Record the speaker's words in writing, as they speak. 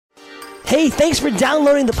Hey, thanks for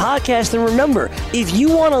downloading the podcast. And remember, if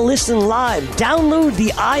you want to listen live, download the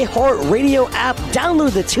iHeartRadio app,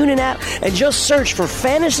 download the TuneIn app, and just search for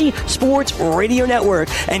Fantasy Sports Radio Network,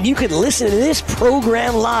 and you can listen to this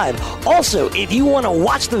program live. Also, if you want to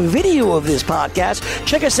watch the video of this podcast,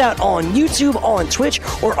 check us out on YouTube, on Twitch,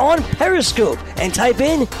 or on Periscope, and type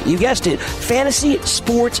in, you guessed it, Fantasy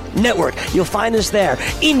Sports Network. You'll find us there.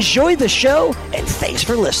 Enjoy the show, and thanks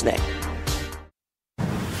for listening.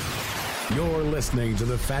 You're listening to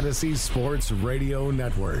the Fantasy Sports Radio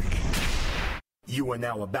Network. You are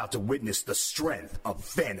now about to witness the strength of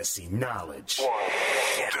fantasy knowledge.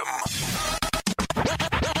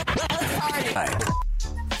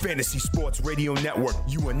 Fantasy Sports Radio Network,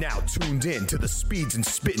 you are now tuned in to the Speeds and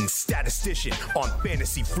Spittin' Statistician on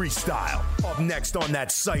Fantasy Freestyle. Up next on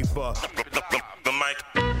that cipher, the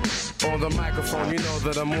mic. On the microphone, you know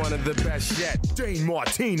that I'm one of the best yet. Dane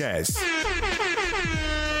Martinez.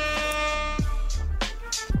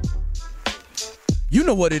 You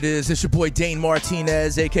know what it is. It's your boy Dane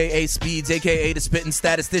Martinez, a.k.a. Speeds, a.k.a. the Spittin'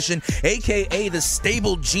 Statistician, a.k.a. the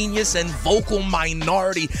Stable Genius and Vocal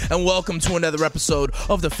Minority. And welcome to another episode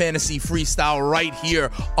of the Fantasy Freestyle right here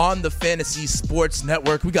on the Fantasy Sports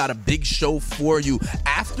Network. We got a big show for you.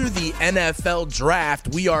 After the NFL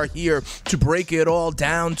draft, we are here to break it all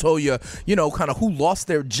down, tell you, kind of who lost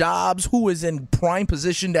their jobs, who is in prime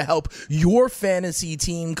position to help your fantasy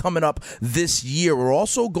team coming up this year. We're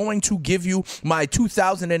also going to give you my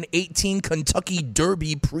 2018 Kentucky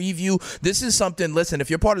Derby preview. This is something, listen,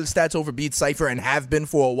 if you're part of the Stats Over Beats Cypher and have been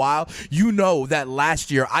for a while, you know that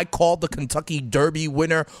last year I called the Kentucky Derby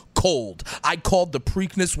winner cold. I called the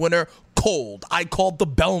Preakness winner cold. I called the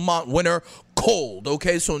Belmont winner cold.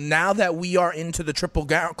 Okay, so now that we are into the Triple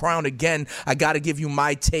Crown again, I got to give you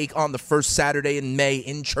my take on the first Saturday in May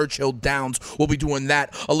in Churchill Downs. We'll be doing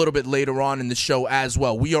that a little bit later on in the show as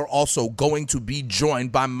well. We are also going to be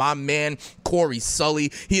joined by my man Corey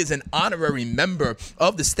Sully. He is an honorary member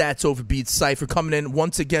of the Stats Over Beats Cypher, coming in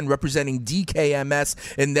once again representing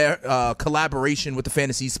DKMS in their collaboration with the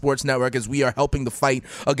Fantasy Sports Network as we are helping the fight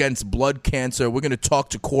against blood cancer. We're going to talk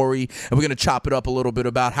to Corey and we're going to chop it up a little bit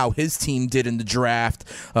about how his team did in the draft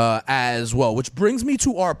as well, which brings me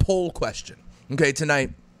to our poll question. Okay, tonight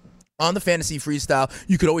on the Fantasy Freestyle,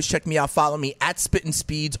 you could always check me out. Follow me at Spittin'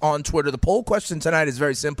 Speeds on Twitter. The poll question tonight is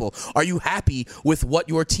very simple. Are you happy with what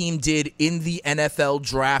your team did in the NFL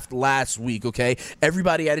draft last week? Okay,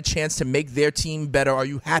 everybody had a chance to make their team better. Are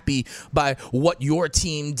you happy by what your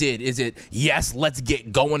team did? Is it yes, let's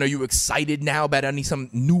get going? Are you excited now about some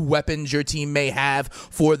new weapons your team may have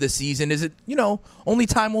for the season? Is it, only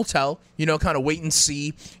time will tell, kind of wait and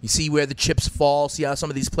see. You see where the chips fall, see how some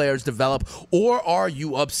of these players develop. Or are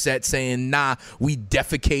you upset saying, nah, we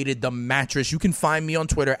defecated the mattress? You can find me on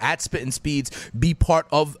Twitter at Spittin' Speeds. Be part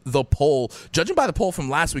of the poll. Judging by the poll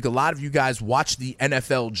from last week, a lot of you guys watched the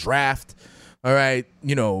NFL draft. All right,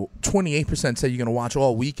 28% said you're going to watch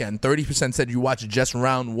all weekend. 30% said you watch just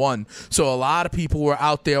round one. So a lot of people were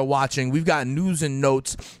out there watching. We've got news and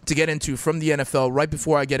notes to get into from the NFL right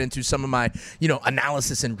before I get into some of my,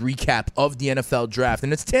 analysis and recap of the NFL draft.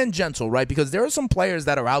 And it's tangential, right? Because there are some players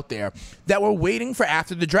that are out there that were waiting for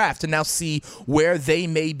after the draft to now see where they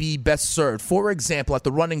may be best served. For example, at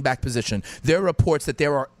the running back position, there are reports that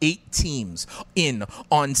there are 8 teams in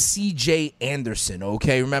on C.J. Anderson,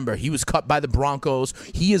 okay? Remember, he was cut by the Broncos.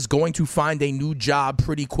 He is going to find a new job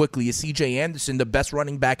pretty quickly. Is C.J. Anderson the best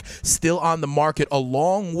running back still on the market,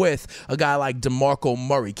 along with a guy like DeMarco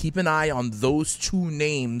Murray? Keep an eye on those two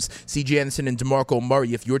names, C.J. Anderson and DeMarco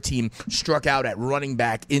Murray, if your team struck out at running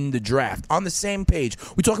back in the draft. On the same page,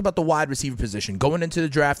 we talk about the wide receiver position. Going into the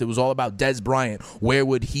draft, it was all about Dez Bryant. Where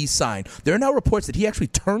would he sign? There are now reports that he actually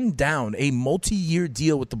turned down a multi-year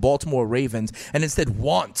deal with the Baltimore Ravens and instead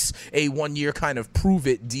wants a one-year kind of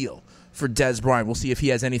prove-it deal for Dez Bryant. We'll see if he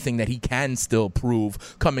has anything that he can still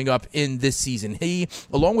prove coming up in this season. He,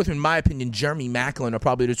 along with, in my opinion, Jeremy Maclin, are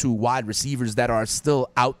probably the two wide receivers that are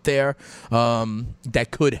still out there that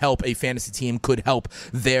could help a fantasy team, could help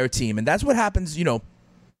their team. And that's what happens,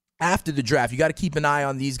 after the draft. You got to keep an eye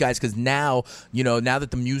on these guys because now, now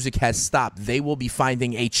that the music has stopped, they will be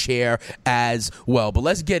finding a chair as well. But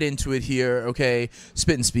let's get into it here, okay?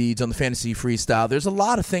 Spittin' Speeds on the Fantasy Freestyle. There's a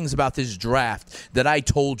lot of things about this draft that I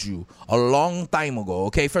told you a long time ago,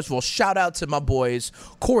 okay? First of all, shout out to my boys,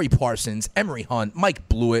 Corey Parsons, Emery Hunt, Mike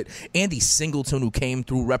Blewett, Andy Singleton, who came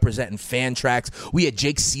through representing Fantrax. We had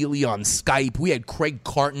Jake Seeley on Skype. We had Craig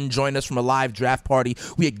Carton join us from a live draft party.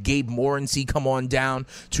 We had Gabe Morency come on down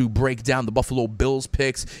to break down the Buffalo Bills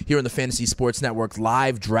picks here in the Fantasy Sports Network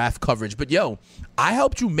live draft coverage. But, yo, I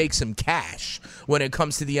helped you make some cash when it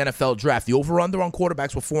comes to the NFL draft. The over-under on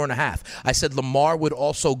quarterbacks were 4.5. I said Lamar would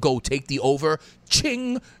also go take the over.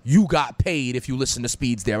 Ching, you got paid if you listen to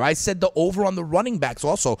Speeds there. I said the over on the running backs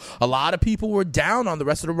also. A lot of people were down on the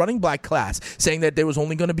rest of the running back class, saying that there was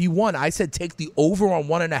only going to be one. I said take the over on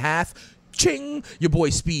 1.5. Ching, your boy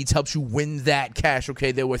Speeds helps you win that cash.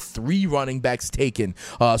 Okay, there were 3 running backs taken.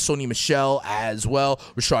 Sony Michel as well,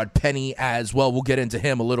 Rashard Penny as well. We'll get into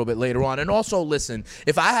him a little bit later on. And also, listen,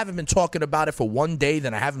 if I haven't been talking about it for one day,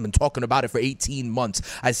 then I haven't been talking about it for 18 months.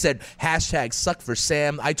 I said hashtag suck for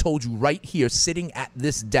Sam. I told you right here, sitting at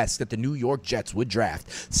this desk, that the New York Jets would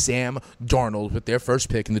draft Sam Darnold with their first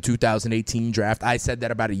pick in the 2018 draft. I said that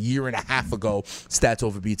about a year and a half ago. Stats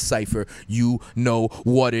over Beats Cypher, you know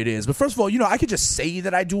what it is. But first of all, you know, I could just say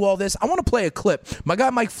that I do all this. I want to play a clip. My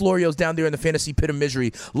guy Mike Florio's down there in the fantasy pit of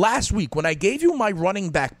misery. Last week, when I gave you my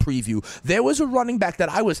running back preview, there was a running back that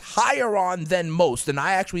I was higher on than most, and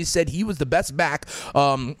I actually said he was the best back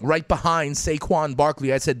right behind Saquon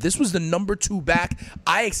Barkley. I said this was the number 2 back.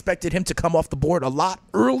 I expected him to come off the board a lot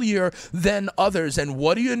earlier than others, and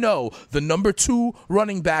what do you know? The number 2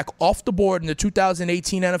 running back off the board in the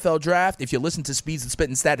 2018 NFL Draft, if you listen to Speeds and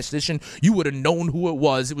Spittin' Statistician, you would have known who it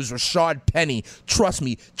was. It was Rashard Penny. Trust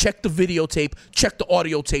me, check the videotape, check the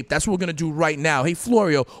audio tape. That's what we're going to do right now. Hey,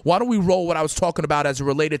 Florio, why don't we roll what I was talking about as it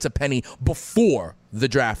related to Penny before the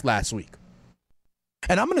draft last week?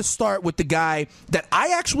 And I'm going to start with the guy that I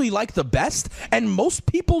actually like the best, and most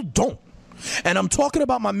people don't. And I'm talking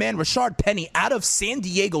about my man Rashard Penny out of San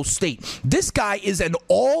Diego State. This guy is an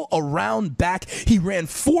all-around back. He ran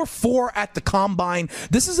 4.4 at the combine.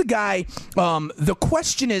 This is a guy, the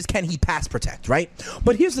question is, can he pass protect, right?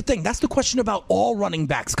 But here's the thing. That's the question about all running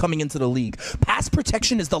backs coming into the league. Pass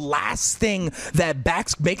protection is the last thing that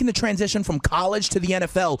backs making the transition from college to the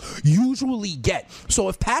NFL usually get. So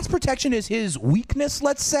if pass protection is his weakness,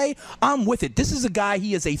 let's say, I'm with it. This is a guy,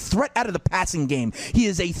 he is a threat out of the passing game. He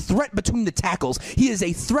is a threat between the tackles. He is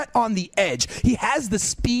a threat on the edge. He has the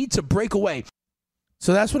speed to break away.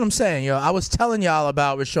 So that's what I'm saying. I was telling y'all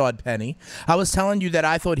about Rashard Penny. I was telling you that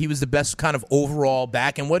I thought he was the best kind of overall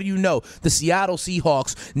back. And what do you know? The Seattle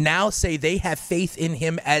Seahawks now say they have faith in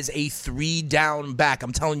him as a 3-down back.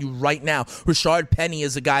 I'm telling you right now, Rashard Penny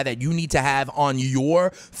is a guy that you need to have on your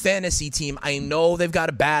fantasy team. I know they've got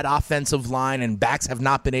a bad offensive line and backs have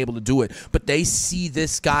not been able to do it, but they see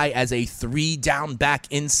this guy as a 3-down back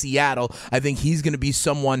in Seattle. I think he's going to be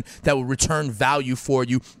someone that will return value for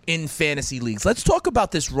you in fantasy leagues. Let's talk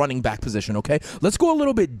about this running back position, okay? Let's go a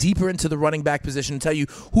little bit deeper into the running back position and tell you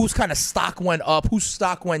whose kind of stock went up, whose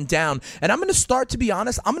stock went down. And I'm going to start, to be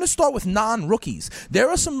honest, I'm going to start with non-rookies. There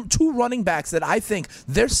are some 2 running backs that I think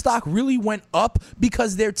their stock really went up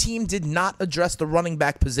because their team did not address the running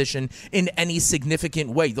back position in any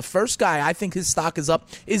significant way. The first guy I think his stock is up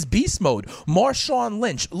is Beast Mode, Marshawn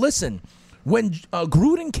Lynch. Listen, when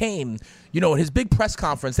Gruden came, in his big press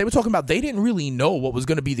conference, they were talking about they didn't really know what was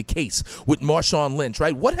going to be the case with Marshawn Lynch,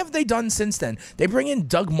 right? What have they done since then? They bring in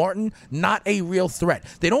Doug Martin, not a real threat.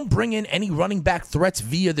 They don't bring in any running back threats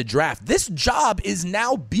via the draft. This job is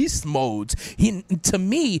now Beast Mode's. To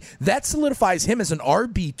me, that solidifies him as an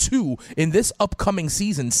RB2 in this upcoming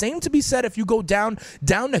season. Same to be said if you go down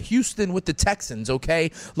to Houston with the Texans,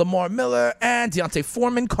 okay? Lamar Miller and Deontay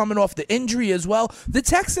Foreman coming off the injury as well. The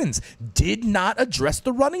Texans did not address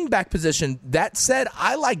the running back position. That said,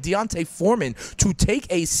 I like Deontay Foreman to take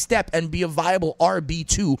a step and be a viable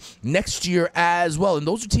RB2 next year as well. And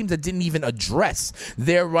those are teams that didn't even address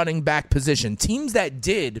their running back position. Teams that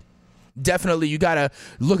did, definitely, you got to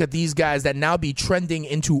look at these guys that now be trending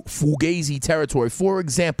into Fugazi territory. For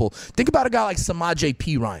example, think about a guy like Samaje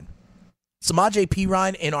Perine. Samaje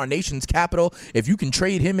Perine in our nation's capital. If you can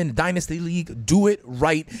trade him in the Dynasty League, do it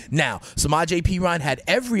right now. Samaje Perine had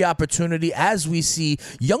every opportunity, as we see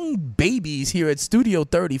young babies here at Studio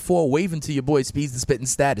 34 waving to your boy Speeds the Spittin'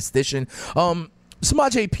 Statistician.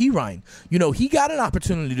 Samaje Perine, he got an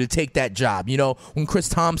opportunity to take that job, when Chris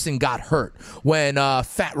Thompson got hurt, when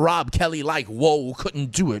Fat Rob Kelly,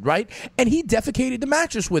 couldn't do it, right? And he defecated the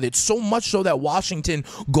mattress with it, so much so that Washington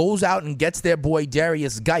goes out and gets their boy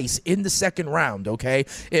Darius Geis in the second round, okay?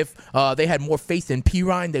 If they had more faith in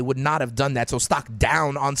Perine, they would not have done that, so stock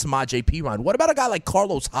down on Samaje Perine. What about a guy like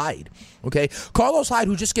Carlos Hyde, okay? Carlos Hyde,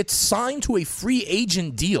 who just gets signed to a free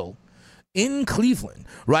agent deal in Cleveland,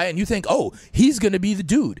 right? And you think, oh, he's going to be the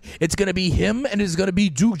dude. It's going to be him and it's going to be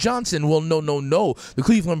Duke Johnson. Well, no. The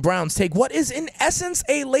Cleveland Browns take what is in essence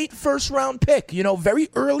a late first round pick, very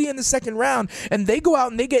early in the second round, and they go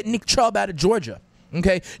out and they get Nick Chubb out of Georgia.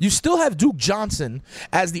 Okay, you still have Duke Johnson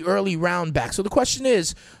as the early round back. So the question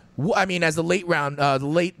is, as the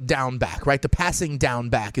late down back, right? The passing down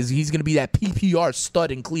back he's going to be that PPR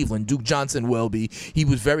stud in Cleveland. Duke Johnson will be. He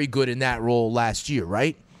was very good in that role last year,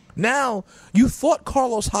 right? Now, you thought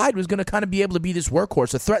Carlos Hyde was going to kind of be able to be this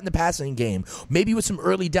workhorse, a threat in the passing game, maybe with some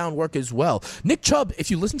early down work as well. Nick Chubb,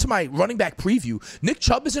 if you listen to my running back preview, Nick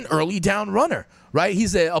Chubb is an early down runner, right?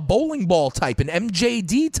 He's a bowling ball type, an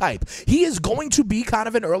MJD type. He is going to be kind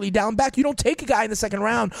of an early down back. You don't take a guy in the second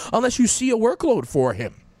round unless you see a workload for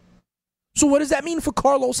him. So what does that mean for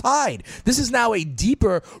Carlos Hyde? This is now a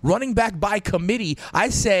deeper running back by committee. I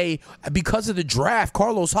say because of the draft,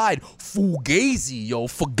 Carlos Hyde, fugazi,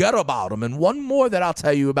 forget about him. And one more that I'll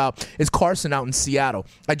tell you about is Carson out in Seattle.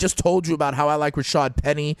 I just told you about how I like Rashad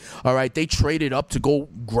Penny. All right, they traded up to go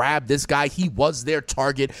grab this guy. He was their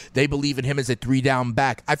target. They believe in him as a 3-down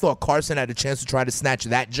back. I thought Carson had a chance to try to snatch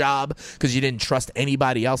that job because you didn't trust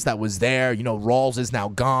anybody else that was there. Rawls is now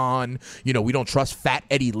gone. We don't trust Fat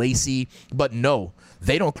Eddie Lacy. But no,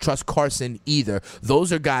 they don't trust Carson either.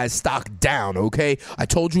 Those are guys stocked down, okay? I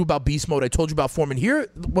told you about Beast Mode. I told you about Foreman. Here,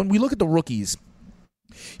 when we look at the rookies,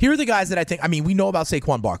 here are the guys that I think, we know about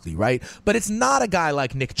Saquon Barkley, right? But it's not a guy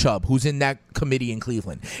like Nick Chubb, who's in that committee in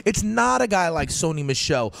Cleveland. It's not a guy like Sony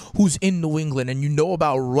Michel, who's in New England, and you know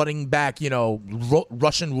about running back,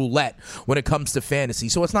 Russian roulette when it comes to fantasy.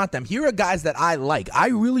 So it's not them. Here are guys that I like. I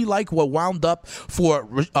really like what wound up for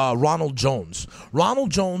Ronald Jones.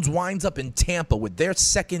 Ronald Jones winds up in Tampa with their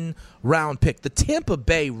second-round pick. The Tampa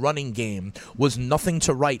Bay running game was nothing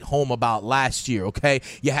to write home about last year, okay?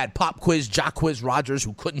 You had Pop Quiz, Jacquizz Rodgers,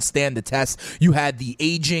 who couldn't stand the test. You had the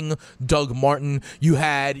aging Doug Martin. You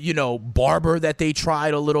had, Barber that they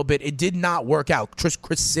tried a little bit. It did not work out.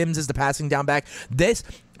 Chris Sims is the passing down back.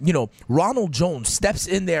 Ronald Jones steps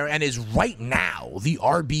in there and is right now the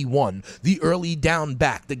RB1, the early down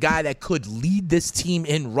back, the guy that could lead this team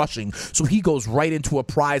in rushing. So he goes right into a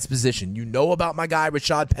prize position. You know about my guy,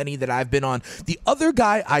 Rashad Penny, that I've been on. The other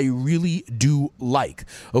guy I really do like.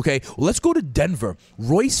 Okay, well, let's go to Denver.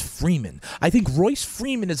 Royce Freeman. I think Royce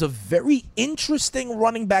Freeman is a very interesting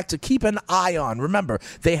running back to keep an eye on. Remember,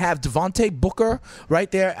 they have Devontae Booker right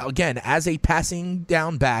there, again, as a passing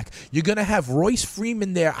down back. You're going to have Royce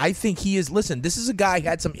Freeman there. I think he is, this is a guy who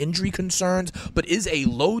had some injury concerns, but is a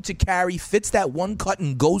load to carry, fits that one cut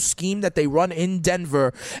and go scheme that they run in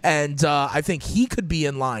Denver, and I think he could be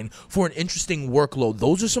in line for an interesting workload.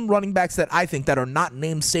 Those are some running backs that I think that are not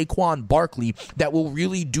named Saquon Barkley that will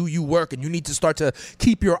really do you work, and you need to start to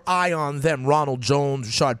keep your eye on them. Ronald Jones,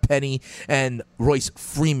 Rashad Penny, and Royce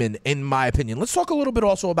Freeman, in my opinion. Let's talk a little bit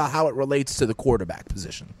also about how it relates to the quarterback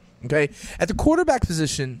position. Okay? At the quarterback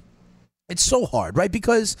position, it's so hard, right?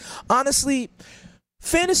 Because, honestly,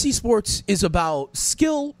 fantasy sports is about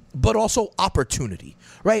skill, but also opportunity,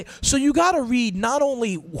 right? So you got to read not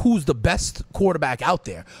only who's the best quarterback out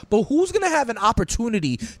there, but who's going to have an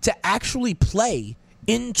opportunity to actually play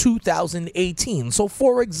in 2018. So,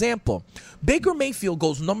 for example, Baker Mayfield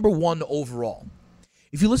goes number 1 overall.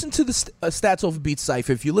 If you listen to the Stats Over Beats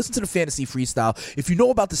Cypher, if you listen to the Fantasy Freestyle, if you know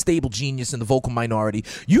about the Stable Genius and the Vocal Minority,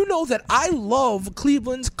 you know that I love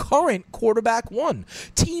Cleveland's current quarterback 1,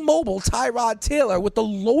 T-Mobile Tyrod Taylor, with the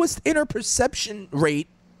lowest interception rate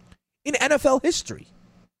in NFL history.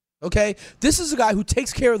 Okay? This is a guy who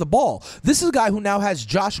takes care of the ball. This is a guy who now has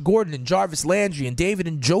Josh Gordon and Jarvis Landry and David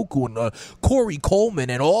Njoku and Corey Coleman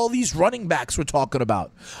and all these running backs we're talking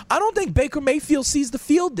about. I don't think Baker Mayfield sees the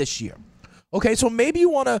field this year. Okay, so maybe you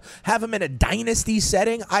want to have him in a dynasty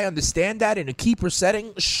setting. I understand that. In a keeper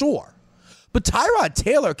setting, sure. But Tyrod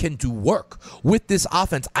Taylor can do work with this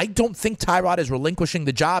offense. I don't think Tyrod is relinquishing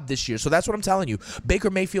the job this year. So that's what I'm telling you. Baker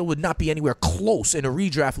Mayfield would not be anywhere close in a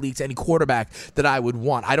redraft league to any quarterback that I would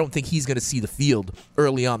want. I don't think he's going to see the field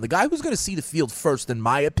early on. The guy who's going to see the field first, in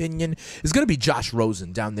my opinion, is going to be Josh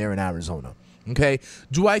Rosen down there in Arizona. Okay,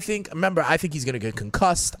 I think he's going to get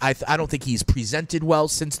concussed. I don't think he's presented well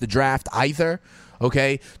since the draft either.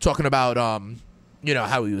 Okay, talking about,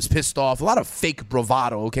 how he was pissed off. A lot of fake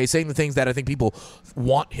bravado, okay, saying the things that I think people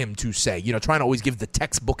want him to say. Trying to always give the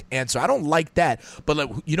textbook answer. I don't like that.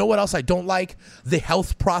 But you know what else I don't like? The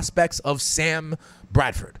health prospects of Sam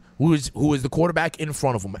Bradford, who is the quarterback in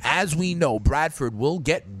front of him. As we know, Bradford will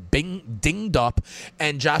get dinged up,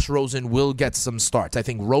 and Josh Rosen will get some starts. I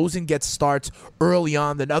think Rosen gets starts early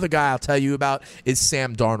on. The other guy I'll tell you about is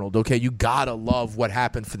Sam Darnold. Okay, you gotta love what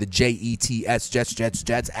happened for the Jets,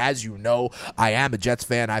 Jets. As you know, I am a Jets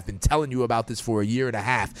fan. I've been telling you about this for a year and a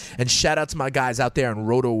half. And shout out to my guys out there in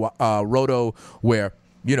Roto, where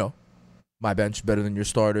My bench better than your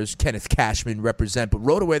starters. Kenneth Cashman represent. But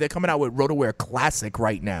RotoWear, they're coming out with RotoWear Classic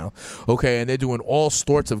right now. Okay, and they're doing all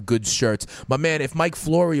sorts of good shirts. My man, if Mike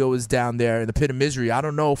Florio is down there in the pit of misery, I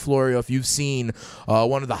don't know, Florio, if you've seen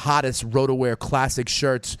one of the hottest RotoWear Classic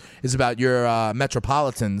shirts is about your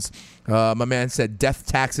Metropolitans. My man said death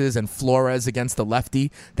taxes and Flores against the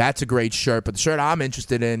lefty. That's a great shirt. But the shirt I'm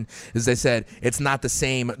interested in is they said it's not the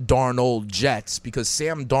same Darnold Jets, because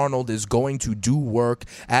Sam Darnold is going to do work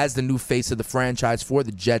as the new face of the franchise for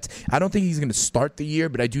the Jets. I don't think he's going to start the year,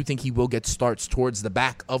 but I do think he will get starts towards the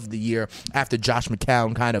back of the year after Josh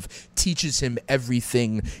McCown kind of teaches him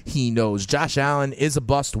everything he knows. Josh Allen is a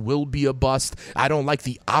bust, will be a bust. I don't like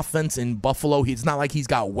the offense in Buffalo. It's not like he's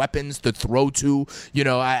got weapons to throw to. You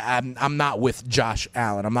know, I'm not with Josh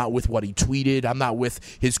Allen. I'm not with what he tweeted. I'm not with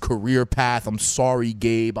his career path. I'm sorry,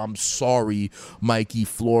 Gabe. I'm sorry, Mikey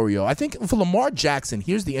Florio. I think for Lamar Jackson,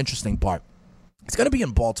 here's the interesting part. It's going to be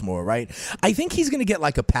in Baltimore, right? I think he's going to get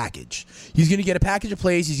like a package. He's going to get a package of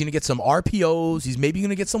plays. He's going to get some RPOs. He's maybe going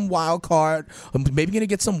to get some wild card, maybe going to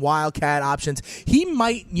get some wildcat options. He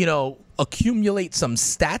might, accumulate some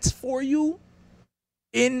stats for you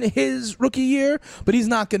in his rookie year, but he's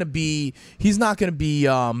not going to be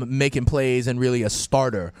making plays and really a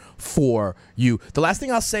starter for you. The last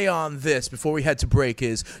thing I'll say on this before we head to break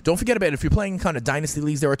is don't forget about it. If you're playing kind of dynasty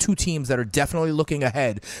leagues, there are two teams that are definitely looking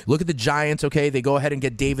ahead. Look at the Giants, okay? They go ahead and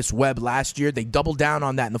get Davis Webb last year. They doubled down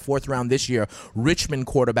on that in the fourth round this year. Richmond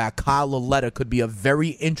quarterback Kyle Lauletta could be a very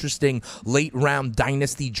interesting late round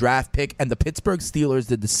dynasty draft pick, and the Pittsburgh Steelers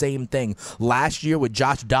did the same thing last year with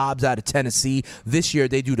Josh Dobbs out of Tennessee. This year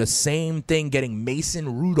they do the same thing, getting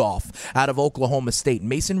Mason Rudolph out of Oklahoma State.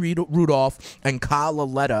 Mason Rudolph and Kyle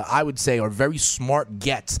Lauletta, I would say, are very smart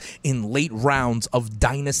gets in late rounds of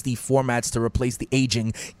dynasty formats to replace the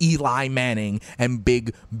aging Eli Manning and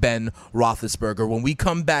Big Ben Roethlisberger. When we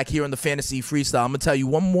come back here on the Fantasy Freestyle, I'm going to tell you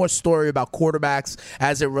one more story about quarterbacks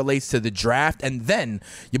as it relates to the draft, and then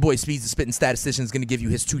your boy Speeds the Spitting Statistician is going to give you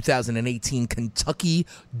his 2018 Kentucky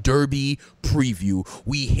Derby preview.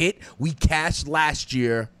 We cashed last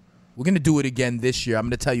year. We're going to do it again this year. I'm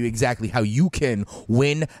going to tell you exactly how you can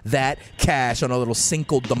win that cash on a little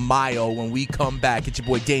Cinco de Mayo when we come back. It's your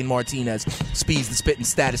boy Dane Martinez, Speeds the Spitting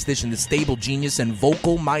Statistician, the stable genius and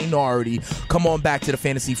vocal minority. Come on back to the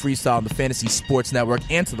Fantasy Freestyle on the Fantasy Sports Network.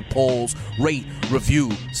 Answer the polls, rate, review,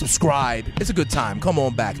 subscribe. It's a good time. Come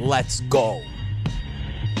on back. Let's go.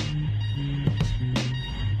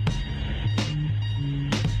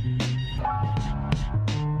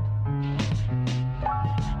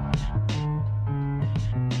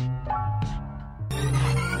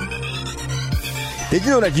 Did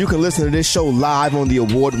you know that you can listen to this show live on the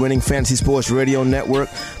award-winning Fantasy Sports Radio Network?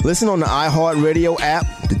 Listen on the iHeartRadio app,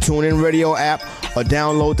 the TuneIn Radio app, or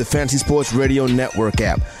download the Fantasy Sports Radio Network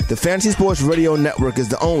app. The Fantasy Sports Radio Network is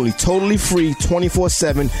the only totally free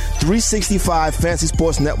 24/7, 365 Fantasy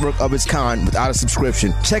Sports Network of its kind without a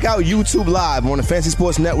subscription. Check out YouTube Live on the Fantasy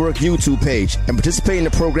Sports Network YouTube page and participate in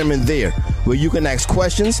the programming there, where you can ask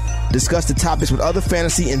questions, discuss the topics with other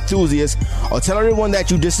fantasy enthusiasts, or tell everyone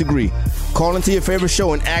that you disagree. Call into your favorite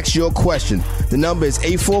show and ask your question. The number is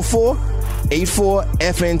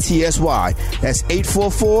 844-84-FNTSY. That's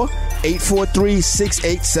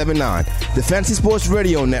 844-843-6879. The Fantasy Sports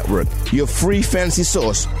Radio Network, your free fantasy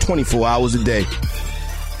source 24 hours a day.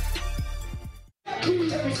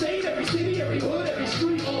 Every state, every city, every hood, every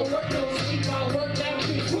street, all work, no sleep, all work, down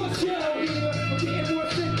to the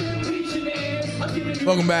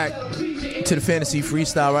Welcome back to the Fantasy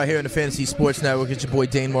Freestyle right here on the Fantasy Sports Network. It's your boy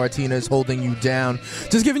Dane Martinez holding you down.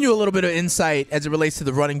 Just giving you a little bit of insight as it relates to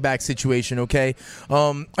the running back situation, okay?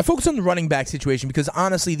 I focus on the running back situation because,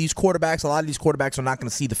 honestly, these quarterbacks, a lot of these quarterbacks are not going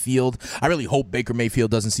to see the field. I really hope Baker Mayfield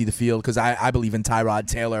doesn't see the field because I believe in Tyrod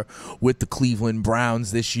Taylor with the Cleveland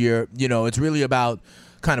Browns this year. You know, it's really about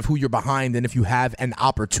kind of who you're behind and if you have an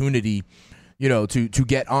opportunity, you know, to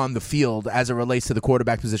get on the field as it relates to the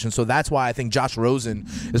quarterback position. So that's why I think Josh Rosen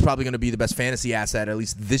is probably going to be the best fantasy asset, at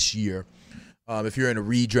least this year, if you're in a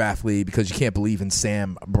redraft league, because you can't believe in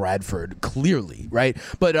Sam Bradford, clearly, right?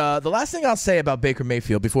 But the last thing I'll say about Baker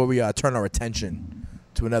Mayfield before we turn our attention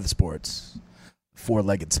to another sports,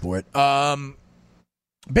 four-legged sport,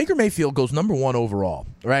 Baker Mayfield goes number one overall,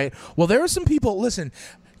 right? Well, there are some people, listen,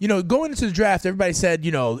 you know, going into the draft, everybody said,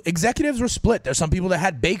 you know, executives were split. There's some people that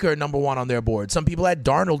had Baker number one on their board. Some people had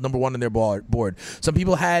Darnold number one on their board. Some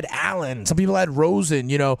people had Allen. Some people had Rosen.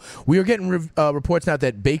 You know, we were getting reports now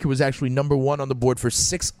that Baker was actually number one on the board for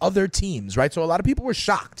 6 other teams, right? So a lot of people were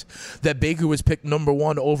shocked that Baker was picked number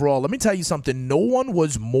one overall. Let me tell you something. No one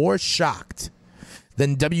was more shocked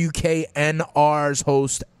than WKNR's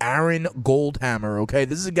host Aaron Goldhammer. Okay,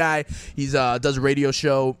 this is a guy. He's does a radio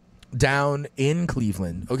show down in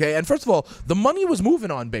Cleveland. Okay, and first of all, the money was moving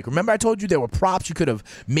on Baker. Remember, I told you there were props. You could have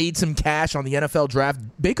made some cash on the NFL draft.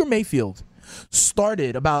 Baker Mayfield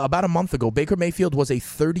started about a month ago. Baker Mayfield was a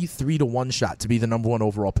 33-1 shot to be the number 1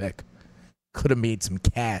 overall pick. Could have made some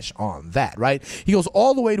cash on that, right? He goes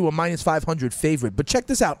all the way to a minus 500 favorite. But check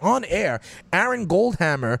this out. On air, Aaron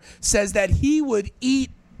Goldhammer says that he would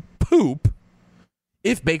eat poop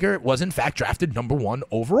if Baker was in fact drafted number 1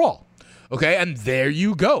 overall. Okay, and there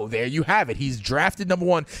you go. There you have it. He's drafted number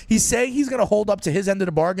 1. He's saying he's going to hold up to his end of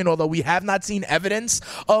the bargain, although we have not seen evidence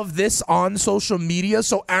of this on social media.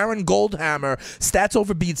 So Aaron Goldhammer, Stats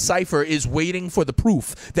Over Beats Cypher, is waiting for the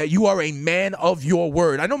proof that you are a man of your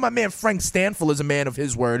word. I know my man Frank Stanfield is a man of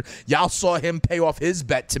his word. Y'all saw him pay off his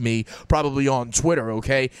bet to me, probably on Twitter,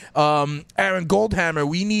 okay? Aaron Goldhammer,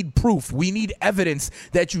 we need proof. We need evidence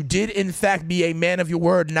that you did, in fact, be a man of your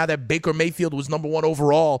word. Now that Baker Mayfield was number 1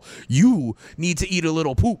 overall, you need to eat a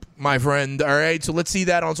little poop, my friend. All right, so let's see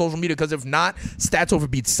that on social media, because if not, Stats Over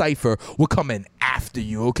Beats Cypher will come in after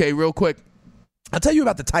you. Okay, real quick, I'll tell you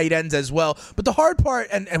about the tight ends as well. But the hard part,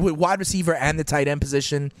 and with wide receiver and the tight end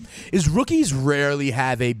position, is rookies rarely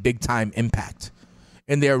have a big time impact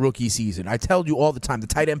in their rookie season. I tell you all the time, the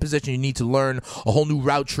tight end position, you need to learn a whole new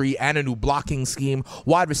route tree and a new blocking scheme.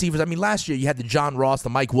 Wide receivers, I mean, last year you had the John Ross,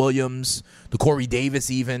 the Mike Williams, the Corey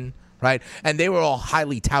Davis even, right? And they were all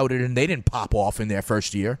highly touted, and they didn't pop off in their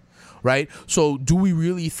first year, right? So do we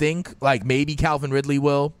really think, like, maybe Calvin Ridley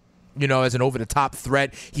will, you know, as an over-the-top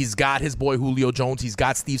threat? He's got his boy Julio Jones. He's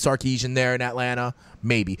got Steve Sarkisian there in Atlanta.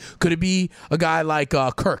 Maybe. Could it be a guy like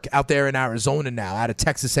Kirk out there in Arizona now, out of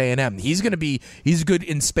Texas A&M? He's good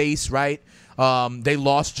in space, right? They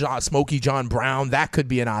lost Smokey John Brown. That could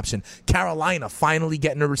be an option. Carolina finally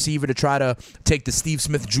getting a receiver to try to take the Steve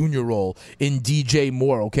Smith Jr. role in DJ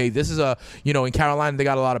Moore. Okay, this is in Carolina, they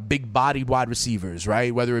got a lot of big-bodied wide receivers,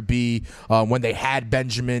 right? Whether it be when they had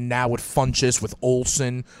Benjamin, now with Funchess, with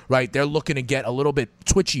Olsen, right? They're looking to get a little bit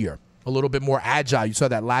twitchier, a little bit more agile. You saw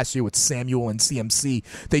that last year with Samuel and CMC.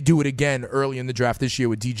 They do it again early in the draft this year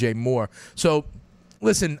with DJ Moore. So,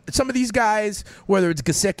 listen, some of these guys, whether it's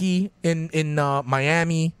Gesicki in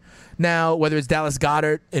Miami now, whether it's Dallas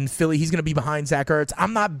Goedert in Philly, he's going to be behind Zach Ertz.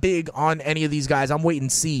 I'm not big on any of these guys. I'm wait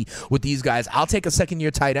and see with these guys. I'll take a second-year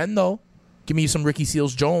tight end, though. Give me some Ricky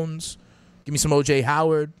Seals-Jones. Give me some O.J.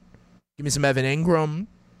 Howard. Give me some Evan Ingram.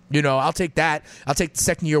 You know, I'll take that. I'll take the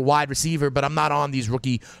second-year wide receiver, but I'm not on these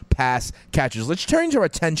rookie pass catchers. Let's turn your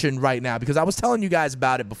attention right now, because I was telling you guys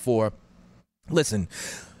about it before. Listen,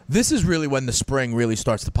 this is really when the spring really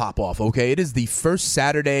starts to pop off, okay? It is the first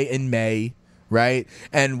Saturday in May, right?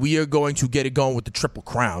 And we are going to get it going with the Triple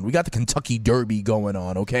Crown. We got the Kentucky Derby going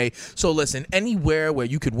on, okay? So listen, anywhere where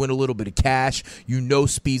you could win a little bit of cash, you know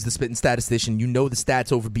Speeds, the Spittin' Statistician, you know the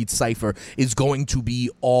Stats Over Beats Cypher is going to be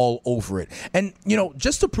all over it. And, you know,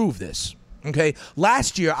 just to prove this, okay,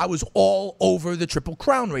 last year I was all over the Triple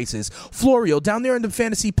Crown races. Florio, down there in the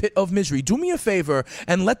fantasy pit of misery, do me a favor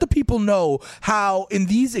and let the people know how in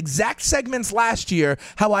these exact segments last year,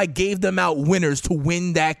 how I gave them out winners to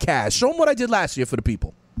win that cash. Show them what I did last year for the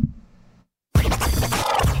people.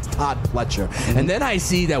 Todd Fletcher. And then I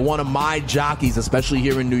see that one of my jockeys, especially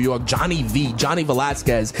here in New York, Johnny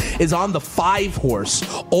Velasquez, is on the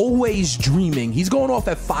 5-horse, Always Dreaming. He's going off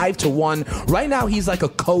at 5-1. Right now, he's like a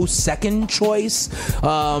co-second choice.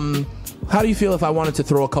 How do you feel if I wanted to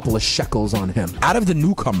throw a couple of shekels on him? Out of the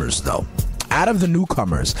newcomers,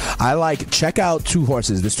 I check out 2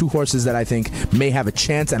 horses. There's 2 horses that I think may have a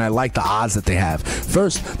chance, and I like the odds that they have.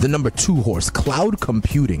 First, the number 2 horse, Cloud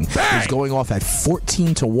Computing, is going off at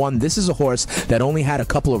 14-1. This is a horse that only had a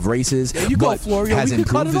couple of races, but Florio. has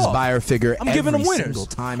improved his buyer figure. I'm giving him winners.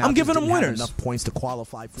 I'm giving him winners. Enough points to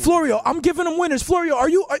qualify for Florio, I'm giving him winners. Florio,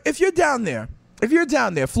 if you're down there,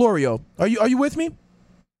 Florio, are you with me?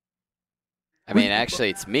 I mean,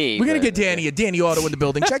 actually, it's me. We're going to get Danny Auto in the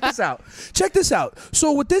building. Check this out.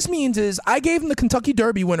 So what this means is I gave him the Kentucky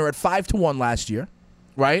Derby winner at 5-1 last year,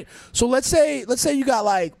 right? So let's say you got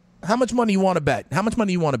like, how much money you want to bet? How much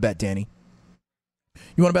money you want to bet, Danny?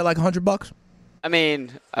 You want to bet like $100? I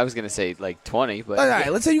mean, I was going to say like 20, but... All right,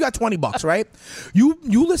 let's say you got $20, right? You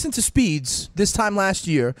listened to Speeds this time last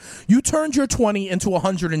year. You turned your 20 into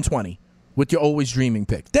 120 with your Always Dreaming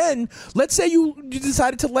pick. Then, let's say you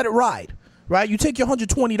decided to let it ride. Right, you take your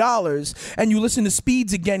 $120 and you listen to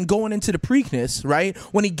Speeds again going into the Preakness, right?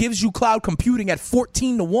 When he gives you Cloud Computing at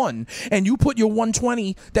 14-1, and you put your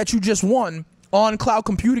 120 that you just won on Cloud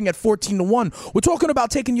Computing at 14-1. We're talking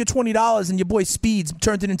about taking your $20 and your boy Speeds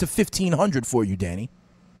turned it into $1,500 for you, Danny.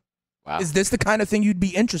 Wow. Is this the kind of thing you'd be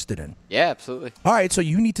interested in? Yeah, absolutely. All right, so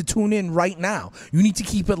you need to tune in right now. You need to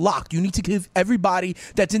keep it locked. You need to give everybody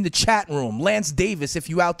that's in the chat room, Lance Davis, if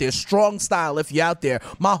you out there, Strong Style, if you out there,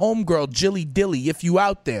 my homegirl, Jilly Dilly, if you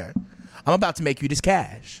out there. I'm about to make you this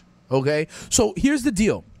cash, okay? So here's the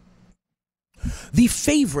deal. The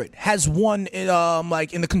favorite has won in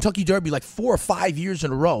the Kentucky Derby 4 or 5 years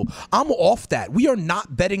in a row. I'm off that. We are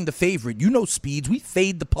not betting the favorite. You know, Speeds, we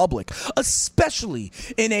fade the public, especially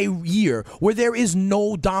in a year where there is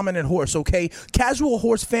no dominant horse, okay? Casual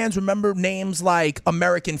horse fans remember names like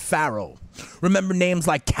American Pharoah. Remember names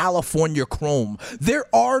like California Chrome. There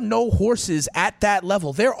are no horses at that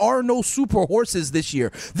level. There are no super horses this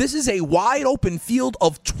year. This is a wide open field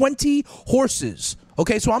of 20 horses.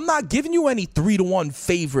 Okay, so I'm not giving you any 3-1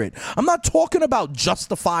 favorite. I'm not talking about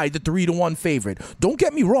Justify, the 3-1 favorite. Don't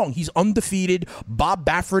get me wrong. He's undefeated. Bob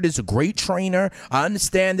Baffert is a great trainer. I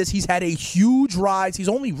understand this. He's had a huge rise. He's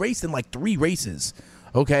only raced in 3 races.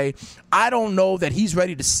 Okay, I don't know that he's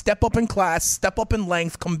ready to step up in class, step up in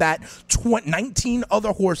length, combat 19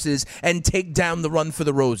 other horses, and take down the Run for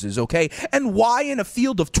the Roses, okay? And why in a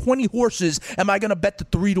field of 20 horses am I going to bet the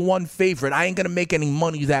 3-1 favorite? I ain't going to make any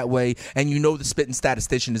money that way, and you know the Spittin'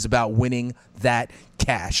 Statistician is about winning that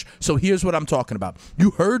cash. So here's what I'm talking about.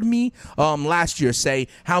 You heard me last year say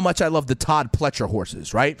how much I love the Todd Pletcher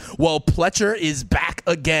horses, right? Well, Pletcher is back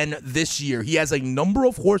again this year. He has a number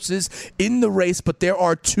of horses in the race, but there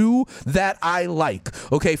are 2 that I like.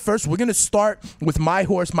 Okay, first we're going to start with my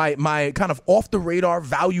horse, my kind of off-the-radar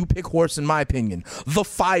value pick horse in my opinion, the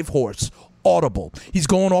 5 horse. Audible. He's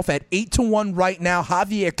going off at 8-1 right now.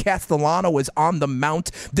 Javier Castellano is on the mount.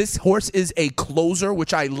 This horse is a closer,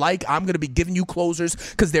 which I like. I'm going to be giving you closers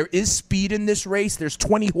because there is speed in this race. There's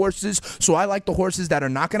 20 horses, so I like the horses that are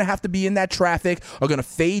not going to have to be in that traffic, are going to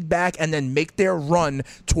fade back and then make their run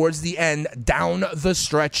towards the end. Down the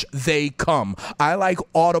stretch they come. I like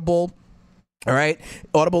Audible. All right,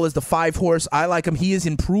 Audible is the 5 horse. I like him. He has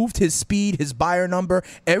improved his speed, his buyer number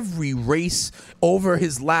every race over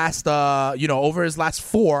his last, over his last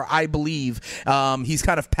 4, I believe. He's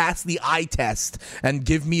kind of passed the eye test and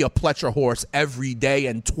give me a Pletcher horse every day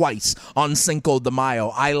and twice on Cinco de Mayo.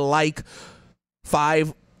 I like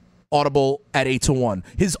 5 Audible at 8-1.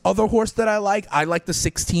 His other horse that I like the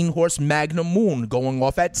 16 horse Magnum Moon going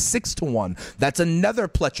off at 6-1. That's another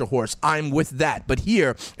Pletcher horse. I'm with that. But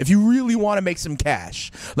here, if you really want to make some cash,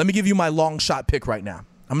 let me give you my long shot pick right now.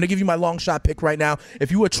 I'm going to give you my long shot pick right now. If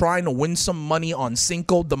you were trying to win some money on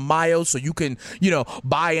Cinco de Mayo so you can,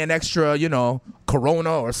 buy an extra,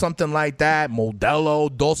 Corona or something like that,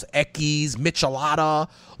 Modelo, Dos Equis, Michelada, a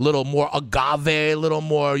little more agave, a little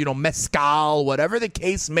more, mezcal, whatever the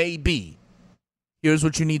case may be, here's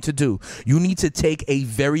what you need to do. You need to take a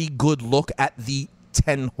very good look at the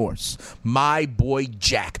 10 horse, My Boy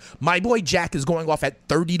Jack. My Boy Jack is going off at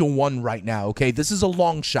 30-1 right now, okay? This is a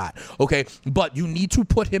long shot, okay? But you need to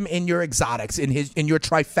put him in your exotics, in your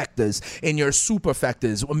trifectas, in your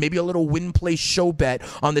superfectas, or maybe a little win play show bet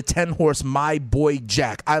on the 10 horse My Boy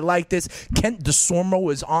Jack. I like this. Kent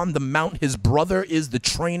DeSormo is on the mount. His brother is the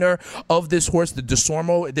trainer of this horse, the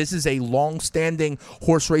DeSormo. This is a long-standing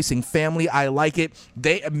horse racing family. I like it.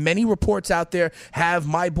 Many reports out there have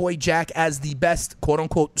My Boy Jack as the best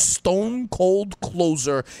quote-unquote stone cold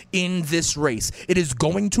closer in this race. It is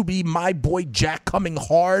going to be My Boy Jack coming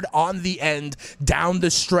hard on the end down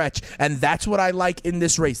the stretch, and that's what I like in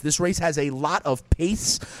this race. This race has a lot of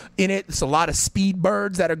pace in it. It's a lot of speed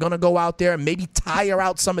birds that are going to go out there and maybe tire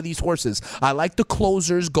out some of these horses. I like the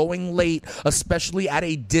closers going late, especially at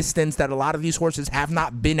a distance that a lot of these horses have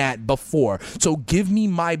not been at before. So give me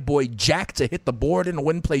My Boy Jack to hit the board in a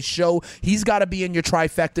win play show. He's got to be in your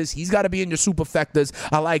trifectas. He's got to be in your superfectas.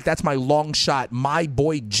 That's my long shot, My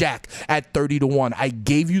Boy Jack at 30-1. I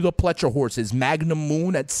gave you the Pletcher horses, Magnum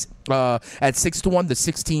Moon at 6-1, the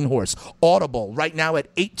 16 horse. Audible right now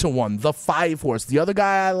at 8-1, the 5 horse. The other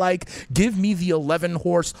guy I like, give me the 11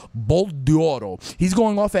 horse, Bol d'Oro. He's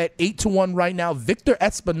going off at 8-1 right now. Victor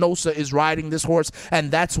Espinosa is riding this horse,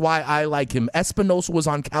 and that's why I like him. Espinosa was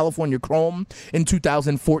on California Chrome in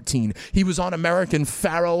 2014. He was on American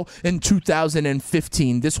Pharoah in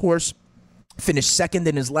 2015. This horse finished second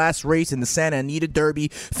in his last race in the Santa Anita Derby,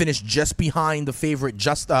 finished just behind the favorite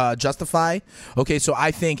Justify. Okay, so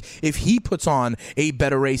I think if he puts on a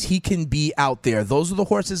better race, he can be out there. Those are the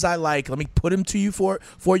horses I like. Let me put them to you for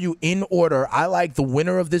you in order. I like the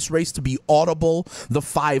winner of this race to be Audible, the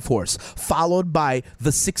 5 horse, followed by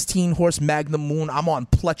the 16 horse Magnum Moon. I'm on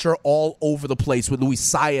Pletcher all over the place with Luis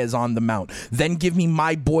Saez on the mount. Then give me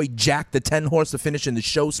My Boy Jack, the 10 horse, to finish in the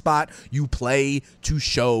show spot. You play to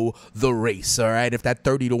show the race. race, all right? If that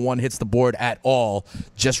 30-1 hits the board at all,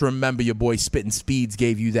 just remember your boy Spittin' Speeds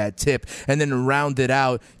gave you that tip. And then to round it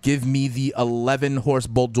out, give me the 11-horse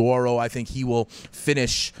Boldoro. I think he will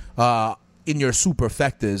finish in your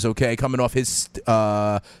superfectas, okay? Coming off his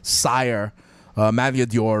sire, Mavia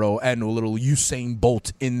Dioro, and a little Usain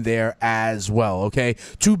Bolt in there as well, okay?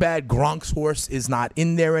 Too bad Gronk's horse is not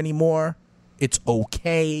in there anymore. It's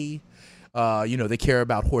okay. They care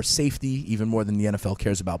about horse safety even more than the NFL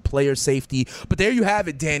cares about player safety. But there you have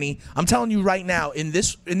it, Danny. I'm telling you right now, in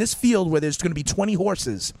this field where there's going to be 20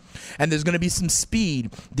 horses and there's going to be some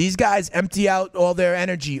speed, these guys empty out all their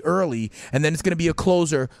energy early, and then it's going to be a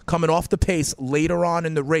closer coming off the pace later on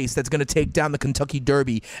in the race that's going to take down the Kentucky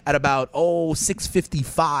Derby at about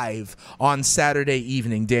 6:55 on Saturday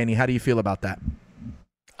evening. Danny, how do you feel about that?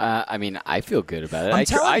 I feel good about it.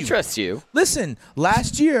 I trust you. Listen,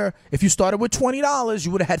 last year, if you started with $20, you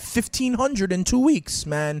would have had $1,500 in 2 weeks,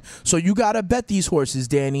 man. So you got to bet these horses,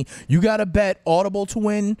 Danny. You got to bet Audible to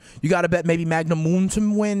win. You got to bet maybe Magnum Moon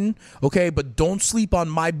to win, okay? But don't sleep on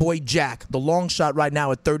my boy Jack, the long shot right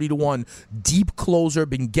now at 30-1. Deep closer,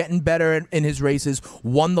 been getting better in his races,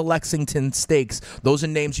 won the Lexington Stakes. Those are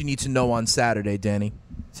names you need to know on Saturday, Danny.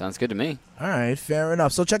 Sounds good to me. All right, fair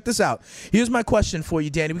enough. So check this out. Here's my question for you,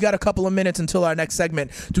 Danny. We got a couple of minutes until our next segment.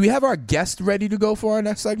 Do we have our guest ready to go for our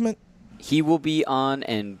next segment? He will be on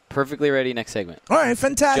and perfectly ready next segment. All right,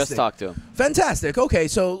 fantastic. Just talk to him. Fantastic. Okay,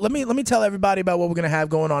 so let me tell everybody about what we're going to have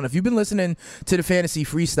going on. If you've been listening to the Fantasy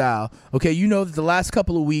Freestyle, okay, you know that the last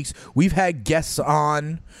couple of weeks we've had guests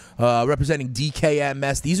on representing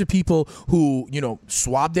DKMS. These are people who,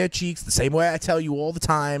 swab their cheeks the same way I tell you all the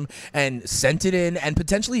time and sent it in and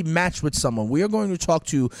potentially matched with someone. We are going to talk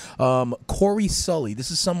to Corey Sully.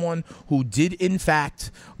 This is someone who did, in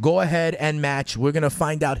fact, go ahead and match. We're going to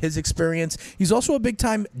find out his experience. He's also a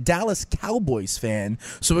big-time Dallas Cowboys fan,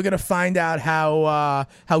 so we're going to find out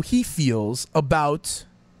how he feels about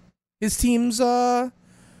his team's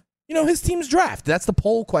his team's draft. That's the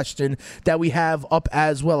poll question that we have up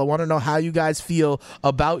as well. I want to know how you guys feel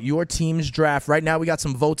about your team's draft. Right now, we got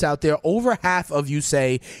some votes out there. Over half of you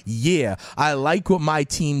say, yeah, I like what my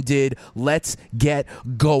team did. Let's get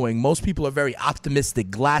going. Most people are very optimistic,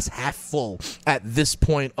 glass half full at this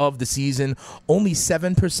point of the season. Only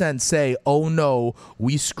 7% say, oh no,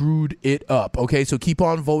 we screwed it up. Okay, so keep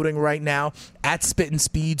on voting right now at Spittin'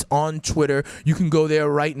 Speeds on Twitter. You can go there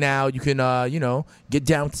right now. You can, get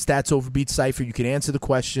down with the Stats Over Beats Cypher. You can answer the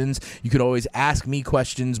questions. You can always ask me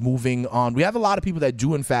questions moving on. We have a lot of people that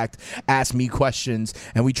do, in fact, ask me questions,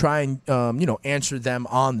 and we try and, answer them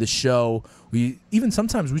on the show.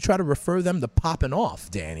 Sometimes we try to refer them to popping off,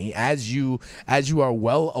 Danny, as you are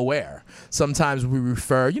well aware. Sometimes we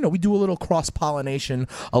refer, we do a little cross-pollination,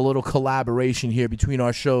 a little collaboration here between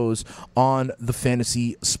our shows on the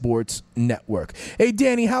Fantasy Sports Network. Hey,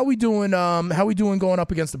 Danny, how we doing? How we doing going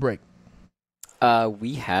up against the break?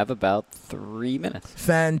 We have about 3 minutes.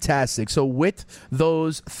 Fantastic. So with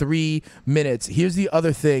those 3 minutes, here's the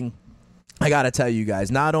other thing I got to tell you guys.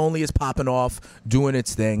 Not only is Poppin' Off doing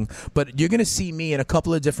its thing, but you're going to see me in a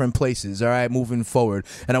couple of different places, all right, moving forward.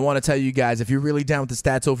 And I want to tell you guys, if you're really down with the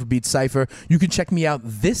Stats Over Beats Cypher, you can check me out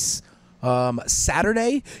this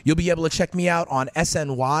Saturday. You'll be able to check me out on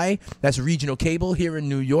SNY. That's regional cable here in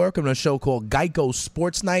New York. I'm on a show called Geico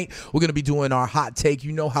Sports Night. We're going to be doing our hot take.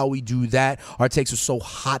 You know how we do that. Our takes are so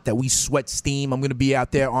hot that we sweat steam. I'm going to be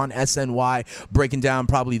out there on SNY breaking down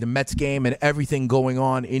probably the Mets game and everything going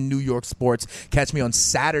on in New York sports. Catch me on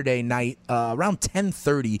Saturday night around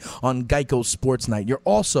 10:30 on Geico Sports Night. You're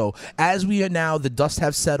also, as we are now, the dust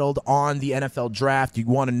have settled on the NFL draft. You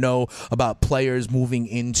want to know about players moving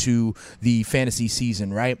into the fantasy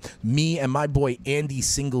season, right? Me and my boy Andy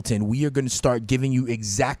Singleton, we are going to start giving you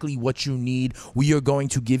exactly what you need. We are going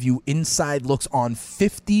to give you inside looks on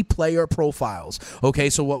 50 player profiles. Okay,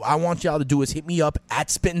 so what I want y'all to do is hit me up at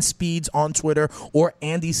Spittin' Speeds on Twitter or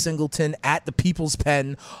Andy Singleton at the People's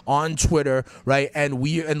Pen on Twitter, right? And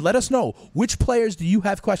let us know, which players do you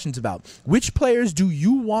have questions about? Which players do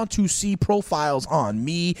you want to see profiles on?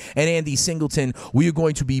 Me and Andy Singleton, we are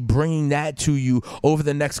going to be bringing that to you over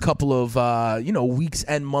the next couple of weeks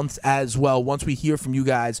and months as well. Once we hear from you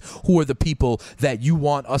guys, who are the people that you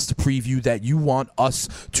want us to preview, that you want us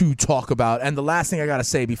to talk about. And the last thing I gotta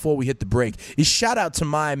say before we hit the break is shout out to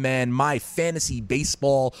my man, my fantasy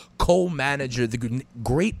baseball co-manager, the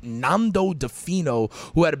great Nando DeFino,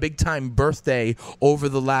 who had a big time birthday over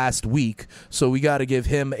the last week. So we got to give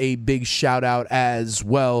him a big shout out as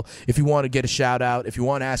well. If you want to get a shout out, if you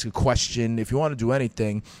want to ask a question, if you want to do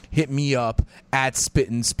anything, hit me up at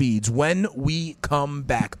Spittin' Speeds. when we come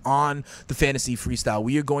back on the Fantasy Freestyle,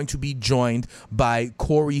 we are going to be joined by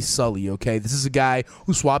Corey Sully, okay? This is a guy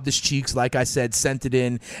who swabbed his cheeks, like I said, sent it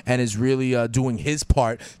in, and is really doing his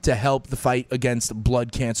part to help the fight against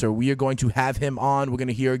blood cancer. We are going to have him on. We're going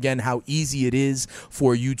to hear again how easy it is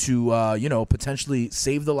for you to, potentially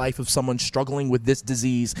save the life of someone struggling with this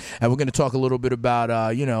disease. And we're going to talk a little bit about,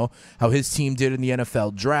 how his team did in the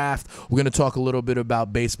NFL draft. We're going to talk a little bit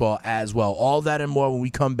about baseball as well. All that and more when we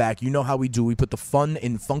come back. You know how we do. We put the fun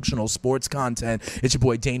in functional sports content. It's your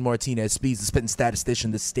boy Dane Martinez, Speeds, the spitting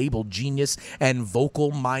statistician, the stable genius, and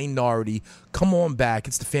vocal minority. Come on back.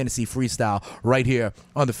 It's the Fantasy Freestyle right here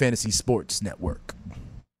on the Fantasy Sports Network.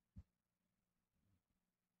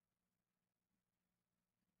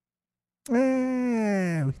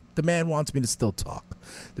 The man wants me to still talk.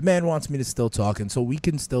 And so we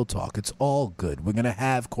can still talk. It's all good. We're going to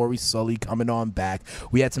have Corey Sully coming on back.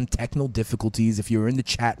 We had some technical difficulties. If you were in the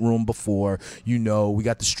chat room before, we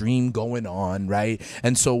got the stream going on, right?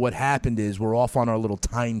 And so what happened is we're off on our little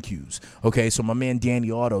time cues, okay? So my man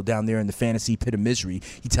Danny Otto down there in the fantasy pit of misery,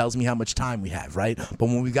 he tells me how much time we have, right? But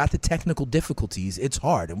when we got the technical difficulties, it's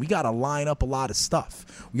hard, and we got to line up a lot of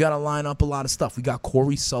stuff. We got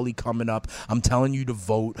Corey Sully coming up. I'm telling you to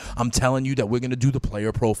vote. I'm telling you that we're going to do the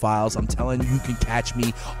player profiles. I'm telling you can catch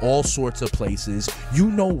me all sorts of places. You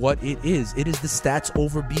know what it is. It is the Stats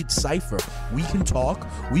Overbeat Cypher. We can talk.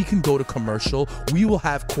 We can go to commercial. We will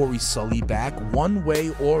have Corey Sully back one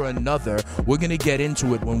way or another. We're going to get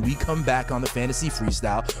into it when we come back on the Fantasy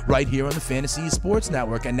Freestyle right here on the Fantasy Sports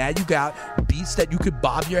Network. And now you got beats that you could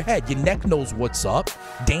bob your head. Your neck knows what's up.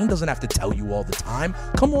 Dane doesn't have to tell you all the time.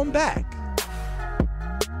 Come on back.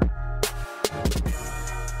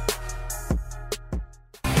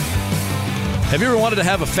 Have you ever wanted to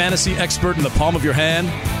have a fantasy expert in the palm of your hand?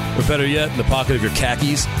 Or better yet, in the pocket of your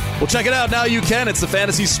khakis? Well, check it out. Now you can. It's the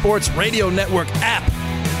Fantasy Sports Radio Network app.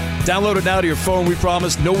 Download it now to your phone, we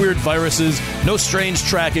promise. No weird viruses, no strange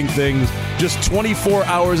tracking things. Just 24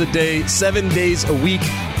 hours a day, 7 days a week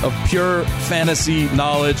of pure fantasy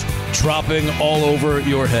knowledge dropping all over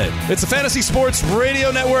your head. It's the Fantasy Sports Radio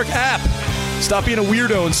Network app. Stop being a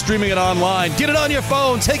weirdo and streaming it online. Get it on your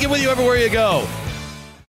phone. Take it with you everywhere you go.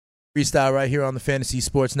 Freestyle right here on the Fantasy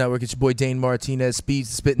Sports Network. It's your boy Dane Martinez, Speeds,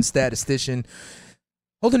 the spitting statistician.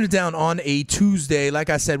 Holding it down on a Tuesday. Like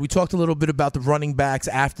I said, we talked a little bit about the running backs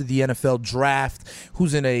after the NFL draft,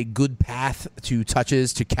 who's in a good path to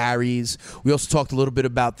touches, to carries. We also talked a little bit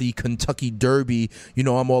about the Kentucky Derby. You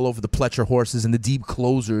know, I'm all over the Pletcher horses and the deep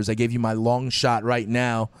closers. I gave you my long shot right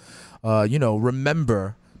now.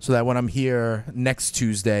 Remember, so that when I'm here next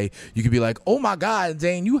Tuesday, you could be like, oh my God,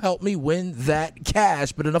 Dane, you helped me win that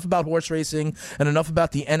cash. But enough about horse racing and enough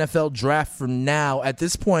about the NFL draft for now. At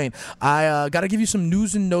this point, I got to give you some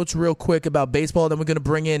news and notes real quick about baseball. Then we're going to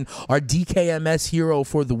bring in our DKMS hero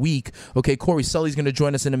for the week. Okay, Corey Sully's going to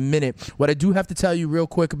join us in a minute. What I do have to tell you real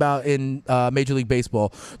quick about in Major League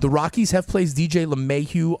Baseball, the Rockies have placed DJ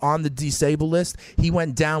LeMahieu on the disabled list. He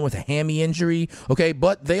went down with a hammy injury, okay,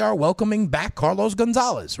 but they are welcoming back Carlos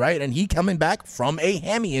Gonzalez, right? And he coming back from a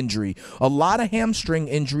hammy injury. A lot of hamstring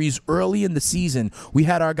injuries early in the season. We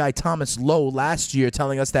had our guy Thomas Lowe last year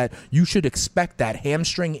telling us that you should expect that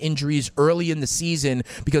hamstring injuries early in the season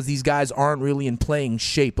because these guys aren't really in playing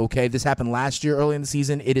shape, okay? This happened last year early in the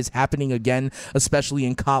season. It is happening again, especially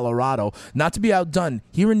in Colorado. Not to be outdone,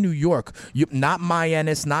 here in New York, not my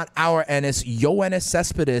Ennis, not our Ennis, Yoenis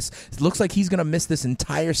Cespedes. It looks like he's going to miss this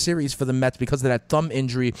entire series for the Mets because of that thumb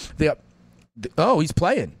injury. He's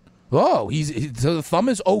playing. So the thumb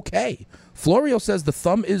is okay. Florio says the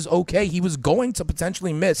thumb is okay. He was going to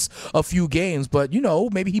potentially miss a few games, but,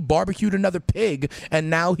 maybe he barbecued another pig, and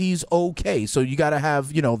now he's okay. So you got to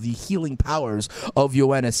have, the healing powers of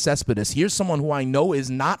Yoenis Cespedes. Here's someone who I know is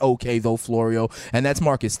not okay, though, Florio, and that's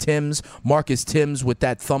Marcus Thames. Marcus Thames with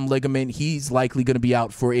that thumb ligament, he's likely going to be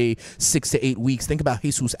out for 6 to 8 weeks. Think about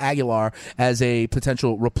Jesus Aguilar as a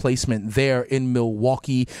potential replacement there in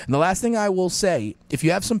Milwaukee. And the last thing I will say, if you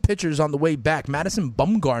have some pitchers on the way back, Madison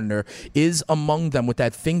Bumgarner is among them with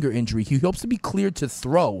that finger injury. He hopes to be cleared to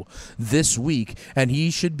throw this week, and he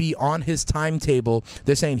should be on his timetable.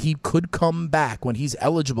 They're saying he could come back when he's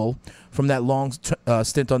eligible from that long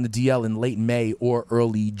stint on the DL in late May or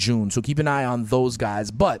early June. So keep an eye on those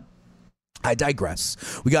guys. But I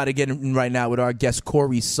digress. We got to get in right now with our guest,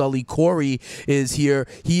 Corey Sully. Corey is here.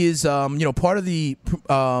 He is, part of the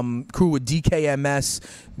crew with DKMS,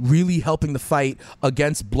 really helping the fight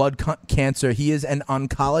against blood cancer. He is an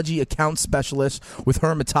oncology account specialist with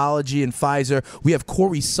Hermatology and Pfizer. We have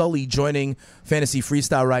Corey Sully joining Fantasy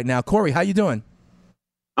Freestyle right now. Corey, how you doing?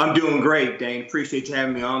 I'm doing great, Dane. Appreciate you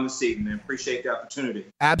having me on this evening. Appreciate the opportunity.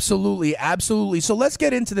 Absolutely, absolutely. So let's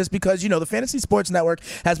get into this because, the Fantasy Sports Network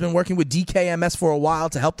has been working with DKMS for a while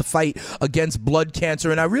to help the fight against blood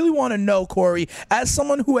cancer. And I really want to know, Corey, as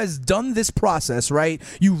someone who has done this process, right?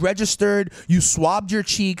 You registered, you swabbed your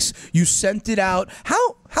cheeks, you sent it out.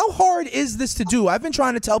 How hard is this to do? I've been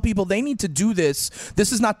trying to tell people they need to do this.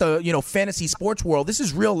 This is not the, fantasy sports world. This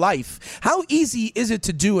is real life. How easy is it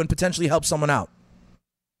to do and potentially help someone out?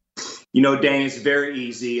 Dane, it's very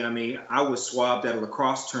easy. I mean, I was swabbed at a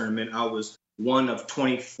lacrosse tournament. I was one of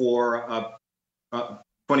 24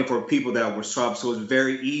 people that were swabbed, so it was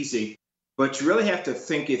very easy. But you really have to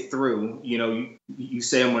think it through. You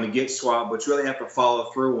say I'm going to get swabbed, but you really have to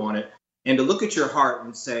follow through on it and to look at your heart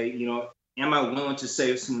and say, am I willing to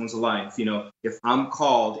save someone's life? If I'm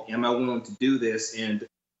called, am I willing to do this? And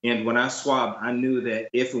when I swabbed, I knew that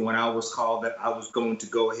if and when I was called, that I was going to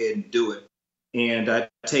go ahead and do it. And I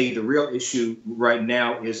tell you, the real issue right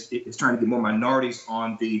now is trying to get more minorities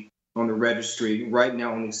on the registry. Right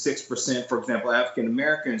now, only 6%, for example, African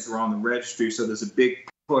Americans are on the registry. So there's a big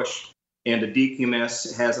push, and the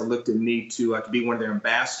DKMS has looked at me to be one of their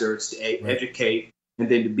ambassadors to educate, and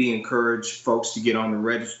then to be encourage folks to get on the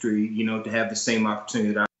registry. To have the same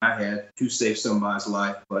opportunity that I had to save somebody's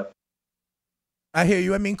life, but. I hear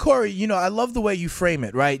you. I mean, Corey, I love the way you frame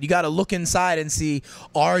it, right? You got to look inside and see,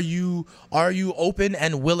 are you open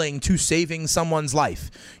and willing to saving someone's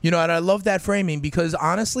life? And I love that framing because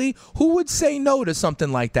honestly, who would say no to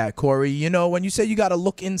something like that, Corey? When you say you got to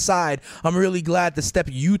look inside, I'm really glad the step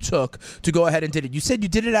you took to go ahead and did it. You said you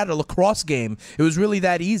did it at a lacrosse game. It was really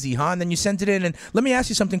that easy, huh? And then you sent it in. And let me ask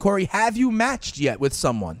you something, Corey. Have you matched yet with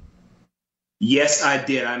someone? Yes, I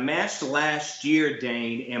did. I matched last year,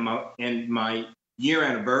 Dane, and my year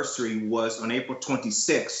anniversary was on April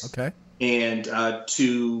 26th. Okay. And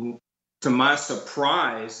to my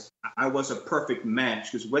surprise, I was a perfect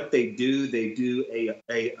match because what they do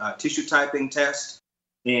a tissue typing test.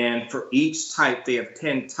 And for each type, they have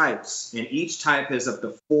 10 types. And each type has up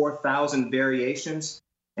to 4,000 variations.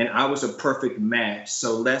 And I was a perfect match.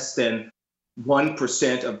 So less than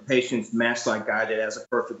 1% of patients matched like I did as a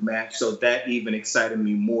perfect match. So that even excited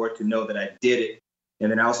me more to know that I did it. And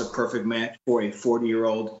then I was a perfect match for a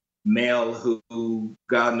 40-year-old male who,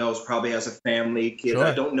 God knows, probably has a family, kid. Sure.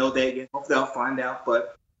 I don't know that yet. Hopefully I'll find out.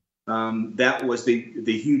 But that was the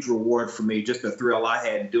huge reward for me, just the thrill I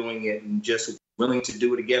had doing it and just willing to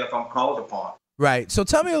do it again if I'm called upon. Right. So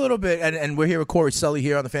tell me a little bit, and we're here with Corey Sully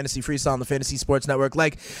here on the Fantasy Freestyle on the Fantasy Sports Network.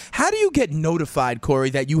 Like, how do you get notified, Corey,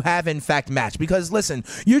 that you have in fact matched? Because listen,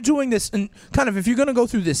 you're doing this, and kind of if you're going to go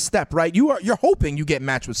through this step, right? You're hoping you get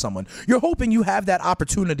matched with someone. You're hoping you have that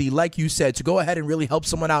opportunity, like you said, to go ahead and really help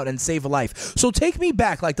someone out and save a life. So take me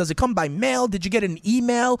back. Like, does it come by mail? Did you get an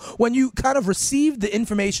email when you kind of received the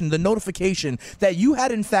information, the notification that you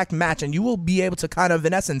had in fact matched, and you will be able to kind of,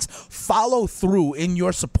 in essence, follow through in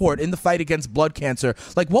your support in the fight against blood cancer?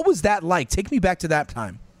 Like, what was that like? Take me back to that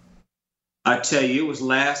time. I tell you, it was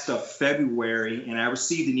last of February, and I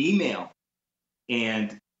received an email,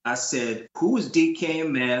 and I said, who is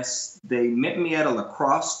DKMS? They met me at a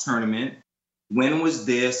lacrosse tournament. When was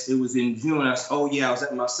this? It was in June. I said, oh, yeah, I was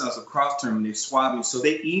at my son's lacrosse tournament. They swabbed me. So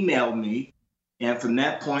they emailed me, and from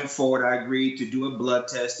that point forward, I agreed to do a blood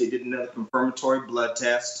test. They did another confirmatory blood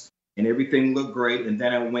test, and everything looked great. And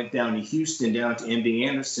then I went down to Houston, down to MD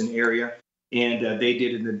Anderson area, and they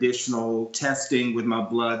did an additional testing with my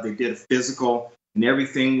blood. They did a physical, and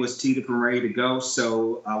everything was teed up and ready to go.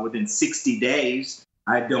 So within 60 days,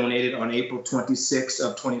 I donated on April 26th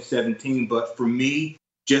of 2017. But for me,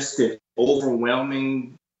 just the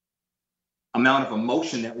overwhelming amount of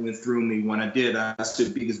emotion that went through me when I did, I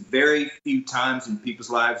stood, because very few times in people's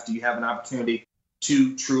lives do you have an opportunity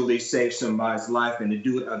to truly save somebody's life and to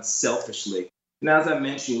do it unselfishly. And as I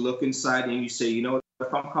mentioned, you look inside and you say, you know what,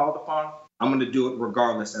 if I'm called upon, I'm going to do it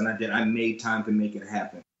regardless. And I did. I made time to make it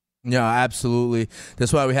happen. Yeah, absolutely.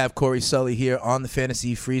 That's why we have Corey Sully here on the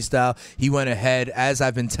Fantasy Freestyle. He went ahead, as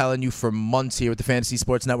I've been telling you for months here with the Fantasy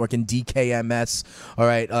Sports Network and DKMS. All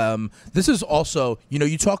right. This is also,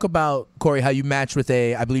 you talk about, Corey, how you matched with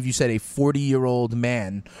I believe you said a 40-year-old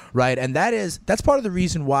man, right? And that's part of the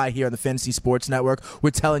reason why here on the Fantasy Sports Network,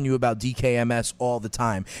 we're telling you about DKMS all the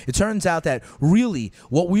time. It turns out that really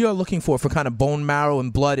what we are looking for kind of bone marrow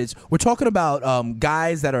and blood is we're talking about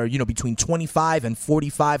guys that are, between 25 and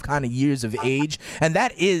 45, kind of years of age, and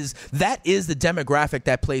that is the demographic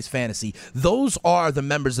that plays fantasy. Those are the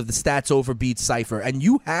members of the Stats Over Beats Cypher, and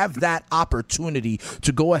you have that opportunity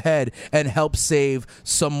to go ahead and help save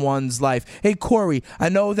someone's life. Hey, Corey, I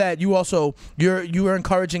know that you are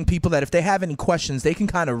encouraging people that if they have any questions, they can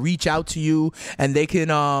kind of reach out to you, and they can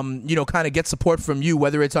kind of get support from you,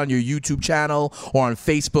 whether it's on your YouTube channel or on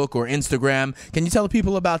Facebook or Instagram. Can you tell the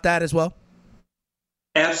people about that as well?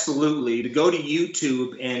 Absolutely. To go to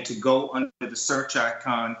YouTube and to go under the search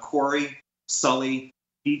icon, Corey Sully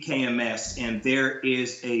DKMS, and there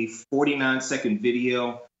is a 49-second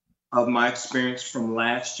video of my experience from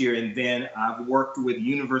last year. And then I've worked with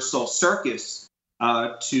Universal Circus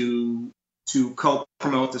to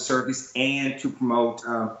co-promote the circus and to promote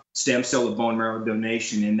stem cell and bone marrow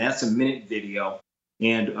donation. And that's a minute video.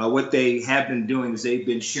 And what they have been doing is they've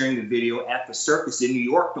been sharing the video at the circus in New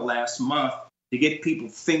York the last month to get people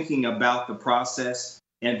thinking about the process.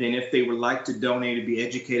 And then if they would like to donate to be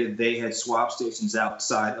educated, they had swab stations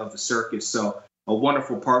outside of the circus. So a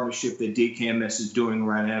wonderful partnership that DKMS is doing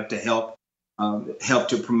right now to help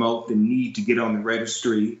to promote the need to get on the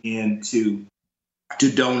registry and to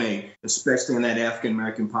donate, especially in that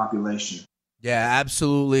African-American population. Yeah,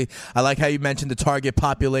 absolutely. I like how you mentioned the target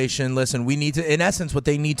population. Listen, we need to, in essence, what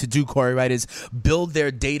they need to do, Corey, right, is build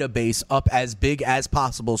their database up as big as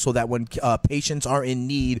possible so that when patients are in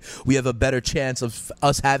need, we have a better chance of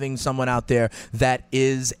us having someone out there that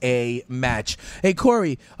is a match. Hey,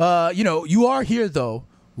 Corey, you are here, though,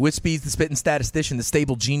 with Speeds, the Spittin' Statistician, the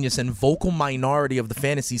stable genius and vocal minority of the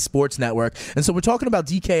Fantasy Sports Network. And so we're talking about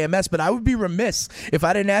DKMS, but I would be remiss if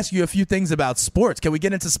I didn't ask you a few things about sports. Can we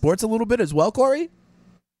get into sports a little bit as well, Corey?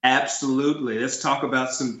 Absolutely. Let's talk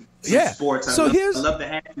about some sports. I love to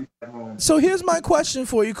have you at home. So here's my question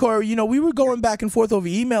for you, Corey. You know, we were going back and forth over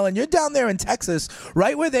email, and you're down there in Texas,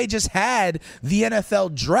 right where they just had the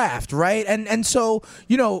NFL draft, right? And so,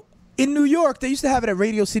 in New York, they used to have it at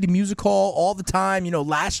Radio City Music Hall all the time.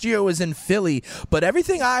 Last year it was in Philly. But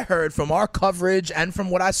everything I heard from our coverage and from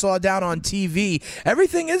what I saw down on TV,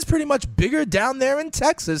 everything is pretty much bigger down there in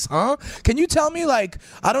Texas, huh? Can you tell me, I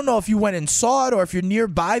don't know if you went and saw it or if you're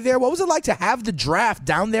nearby there. What was it like to have the draft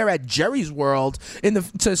down there at Jerry's World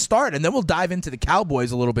to start? And then we'll dive into the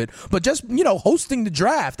Cowboys a little bit. But just, hosting the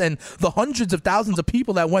draft and the hundreds of thousands of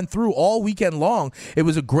people that went through all weekend long, it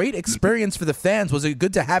was a great experience for the fans. Was it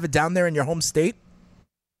good to have it down there in your home state?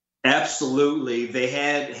 Absolutely. They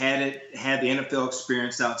had the NFL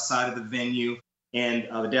experience outside of the venue, and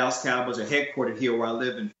the Dallas Cowboys are headquartered here where I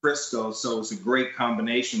live in Frisco, so it's a great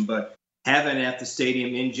combination. But having it at the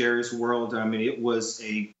stadium in Jerry's World, it was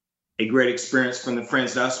a great experience from the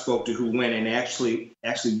friends that I spoke to who went and actually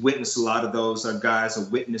witnessed a lot of those guys or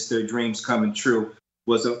witnessed their dreams coming true.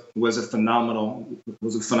 Was a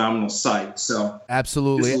phenomenal sight. So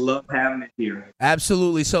absolutely, just love having it here.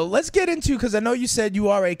 Absolutely. So let's get into, because I know you said you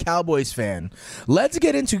are a Cowboys fan. Let's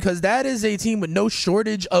get into, because that is a team with no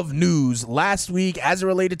shortage of news last week as it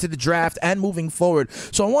related to the draft and moving forward.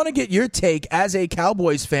 So I want to get your take as a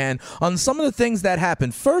Cowboys fan on some of the things that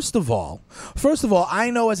happened. First of all, I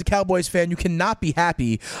know as a Cowboys fan you cannot be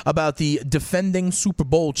happy about the defending Super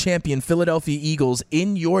Bowl champion Philadelphia Eagles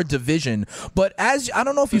in your division, but I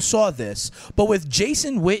don't know if you saw this, but with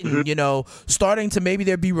Jason Witten, starting to maybe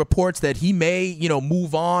there be reports that he may,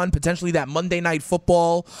 move on, potentially that Monday Night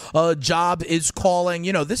Football job is calling.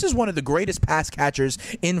 This is one of the greatest pass catchers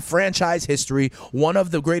in franchise history, one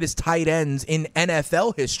of the greatest tight ends in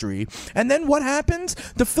NFL history. And then what happens?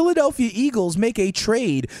 The Philadelphia Eagles make a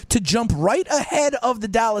trade to jump right ahead of the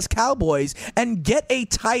Dallas Cowboys and get a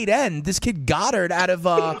tight end, this kid Goddard out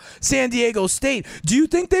of San Diego State. Do you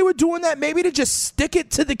think they were doing that maybe to just stick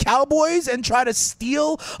it to the Cowboys and try to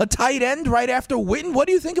steal a tight end right after Witten? What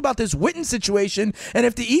do you think about this Witten situation? And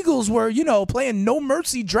if the Eagles were, playing no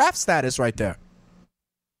mercy draft status right there?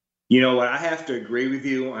 You know what? I have to agree with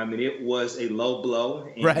you. It was a low blow.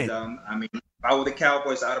 And, right. If I were the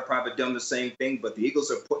Cowboys, I'd have probably done the same thing. But the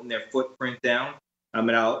Eagles are putting their footprint down.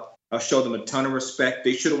 I'll show them a ton of respect.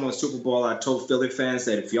 They should have won the Super Bowl. I told Philly fans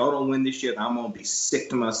that if y'all don't win this year, I'm going to be sick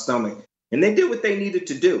to my stomach. And they did what they needed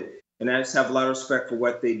to do. And I just have a lot of respect for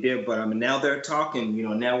what they did. But now they're talking.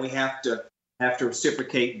 Now we have to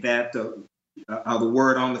reciprocate that the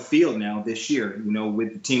word on the field now this year.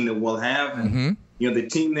 With the team that we'll have, and the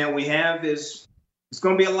team that we have it's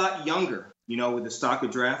going to be a lot younger. With the stock of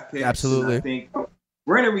draft picks. Absolutely. And I think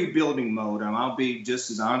we're in a rebuilding mode. I'll be just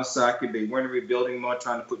as honest as I could be. We're in a rebuilding mode,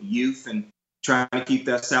 trying to put youth and trying to keep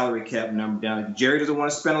that salary cap number down. Jerry doesn't want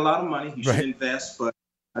to spend a lot of money. He should invest, but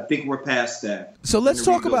I think we're past that. So let's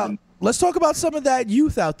talk about Let's talk about some of that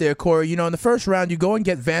youth out there, Corey. You know, in the first round, you go and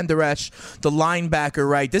get Van Der Esch, the linebacker,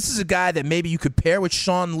 right? This is a guy that maybe you could pair with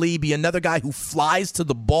Sean Lee, be another guy who flies to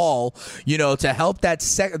the ball, you know, to help that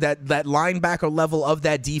linebacker level of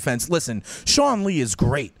that defense. Listen, Sean Lee is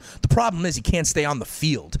great. The problem is he can't stay on the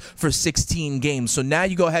field for 16 games. So now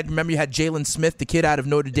you go ahead. Remember, you had Jalen Smith, the kid out of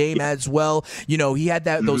Notre Dame as well. You know, he had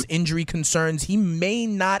those injury concerns. He may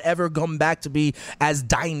not ever come back to be as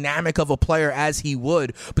dynamic of a player as he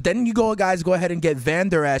would. But then you go ahead and get Van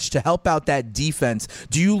Der Esch to help out that defense.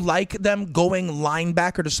 Do you like them going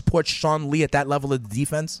linebacker to support Sean Lee at that level of the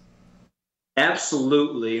defense?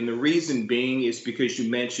 Absolutely. And the reason being is because you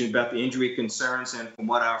mentioned about the injury concerns. And from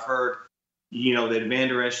what I've heard, you know, that Van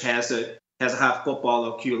Der Esch has a high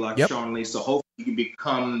football IQ like Sean Lee. So hopefully he can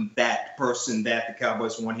become that person that the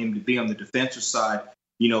Cowboys want him to be on the defensive side,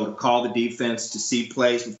 you know, to call the defense, to see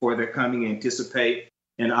plays before they're coming, anticipate.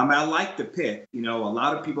 And I like the pick. You know, a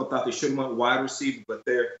lot of people thought they should have went wide receiver, but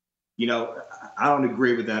I don't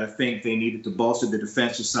agree with that. I think they needed to bolster the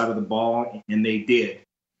defensive side of the ball, and they did,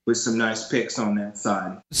 with some nice picks on that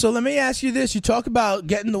side. So let me ask you this. You talk about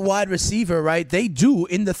getting the wide receiver, right? They do.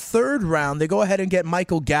 In the third round, they go ahead and get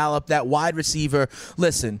Michael Gallup, that wide receiver.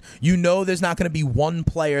 Listen, you know there's not going to be one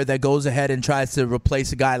player that goes ahead and tries to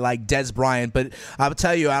replace a guy like Dez Bryant. But I'll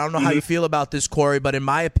tell you, I don't know how you feel about this, Corey, but in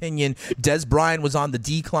my opinion, Dez Bryant was on the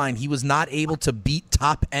decline. He was not able to beat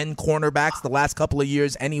top-end cornerbacks the last couple of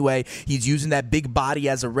years anyway. He's using that big body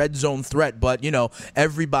as a red zone threat. But, you know,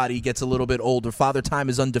 everybody gets a little bit older. Father Time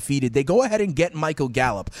is undefeated. They go ahead and get Michael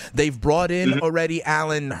Gallup. They've brought in already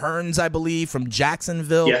Allen Hurns, I believe, from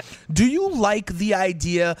Jacksonville. Yeah. Do you like the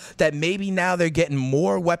idea that maybe now they're getting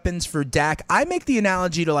more weapons for Dak? I make the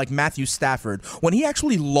analogy to like Matthew Stafford. When he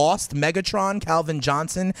actually lost Megatron, Calvin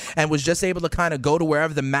Johnson, and was just able to kind of go to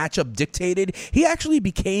wherever the matchup dictated, he actually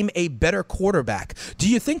became a better quarterback. Do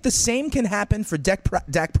you think the same can happen for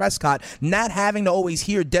Dak Prescott, not having to always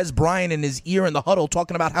hear Dez Bryant in his ear in the huddle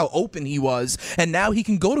talking about how open he was, and now he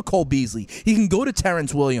can go to Cole Beasley, he can go to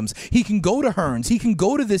Terrence Williams, he can go to Hurns, he can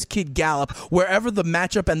go to this kid Gallup, wherever the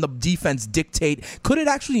matchup and the defense dictate? Could it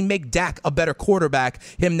actually make Dak a better quarterback,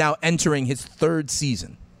 him now entering his third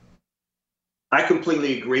season? I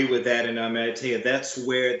completely agree with that, and I'm going to tell you, that's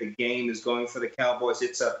where the game is going for the Cowboys.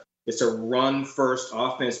 It's a run-first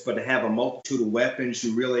offense, but to have a multitude of weapons,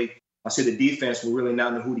 I say the defense will really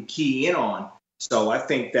not know who to key in on. So I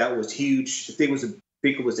think that was huge. I think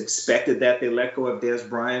it was expected that they let go of Dez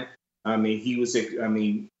Bryant. I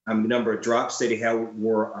mean, the number of drops that he had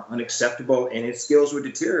were unacceptable, and his skills were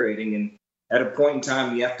deteriorating. And at a point in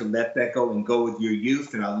time, you have to let that go and go with your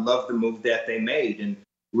youth. And I love the move that they made. And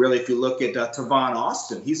really, if you look at Tavon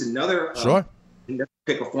Austin, he's another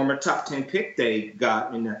pick, a former top 10 pick they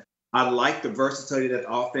got. And I like the versatility that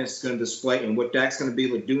the offense is going to display, and what Dak's going to be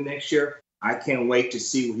able to do next year. I can't wait to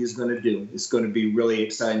see what he's going to do. It's going to be really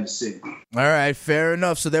exciting to see. All right, fair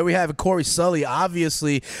enough. So there we have it. Corey Sully,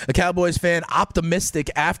 obviously a Cowboys fan, optimistic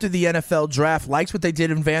after the NFL draft, likes what they did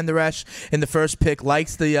in Van Der Esch in the first pick,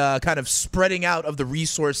 likes the kind of spreading out of the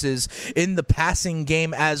resources in the passing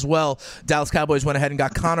game as well. Dallas Cowboys went ahead and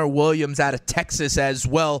got Connor Williams out of Texas as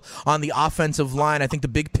well on the offensive line. I think the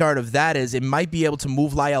big part of that is it might be able to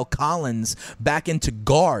move La'el Collins back into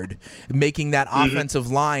guard, making that offensive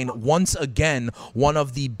line once again one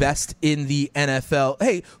of the best in the NFL.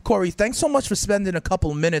 Hey, Corey, thanks so much for spending a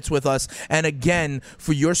couple minutes with us, and again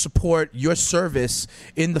for your support, your service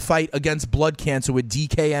in the fight against blood cancer with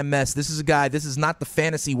DKMS. This is a guy, this is not the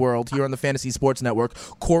fantasy world here on the Fantasy Sports Network.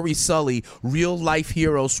 Corey Sully, real life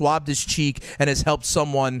hero, swabbed his cheek and has helped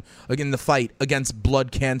someone in the fight against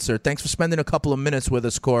blood cancer. Thanks for spending a couple of minutes with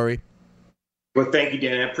us, Corey. Well, thank you,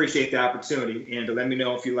 Dan. I appreciate the opportunity. And let me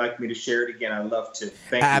know if you'd like me to share it again. I'd love to.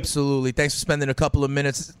 Thank you. Absolutely. Thanks for spending a couple of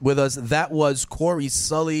minutes with us. That was Corey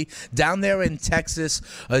Sully down there in Texas,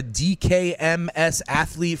 a DKMS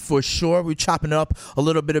athlete for sure. We're chopping up a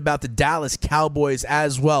little bit about the Dallas Cowboys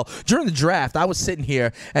as well. During the draft, I was sitting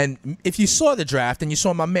here, and if you saw the draft and you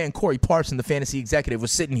saw my man Corey Parson, the fantasy executive,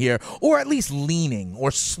 was sitting here, or at least leaning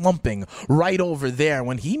or slumping right over there.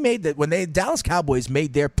 When the Dallas Cowboys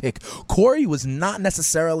made their pick, Corey was not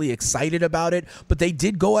necessarily excited about it, but they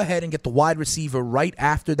did go ahead and get the wide receiver right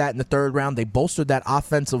after that in the third round. They bolstered that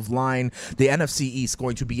offensive line. The NFC East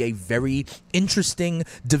going to be a very interesting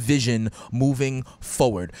division moving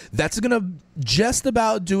forward. That's going to just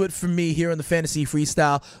about do it for me here in the Fantasy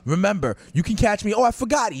Freestyle. Remember, you can catch me, I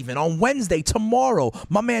forgot even, on Wednesday, tomorrow,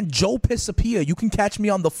 my man Joe Pisapia. You can catch me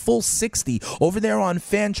on the Full 60 over there on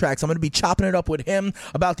Fantrax. I'm going to be chopping it up with him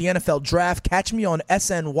about the NFL draft. Catch me on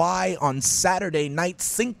SNY on Saturday Saturday night,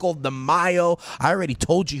 Cinco de Mayo. I already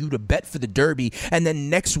told you who to bet for the Derby. And then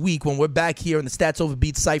next week, when we're back here in the Stats Over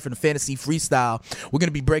Beats Cypher and the Fantasy Freestyle, we're going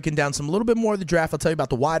to be breaking down a little bit more of the draft. I'll tell you about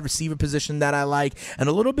the wide receiver position that I like and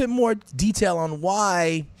a little bit more detail on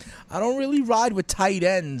why I don't really ride with tight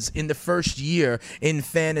ends in the first year in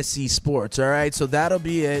fantasy sports. All right, so that'll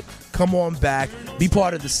be it. Come on back. Be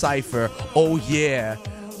part of the Cypher. Oh, yeah.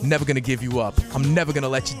 Never going to give you up. I'm never going to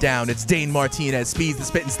let you down. It's Dane Martinez, Speeds, the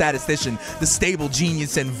spitting statistician, the stable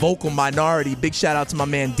genius and vocal minority. Big shout out to my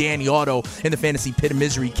man Danny Otto in the Fantasy Pit of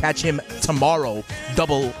Misery. Catch him tomorrow.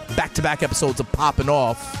 Double back-to-back episodes of Popping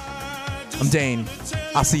Off. I'm Dane.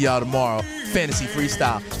 I'll see y'all tomorrow. Fantasy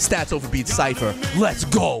Freestyle, Stats Over Beats Cypher. Let's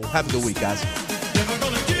go. Have a good week, guys.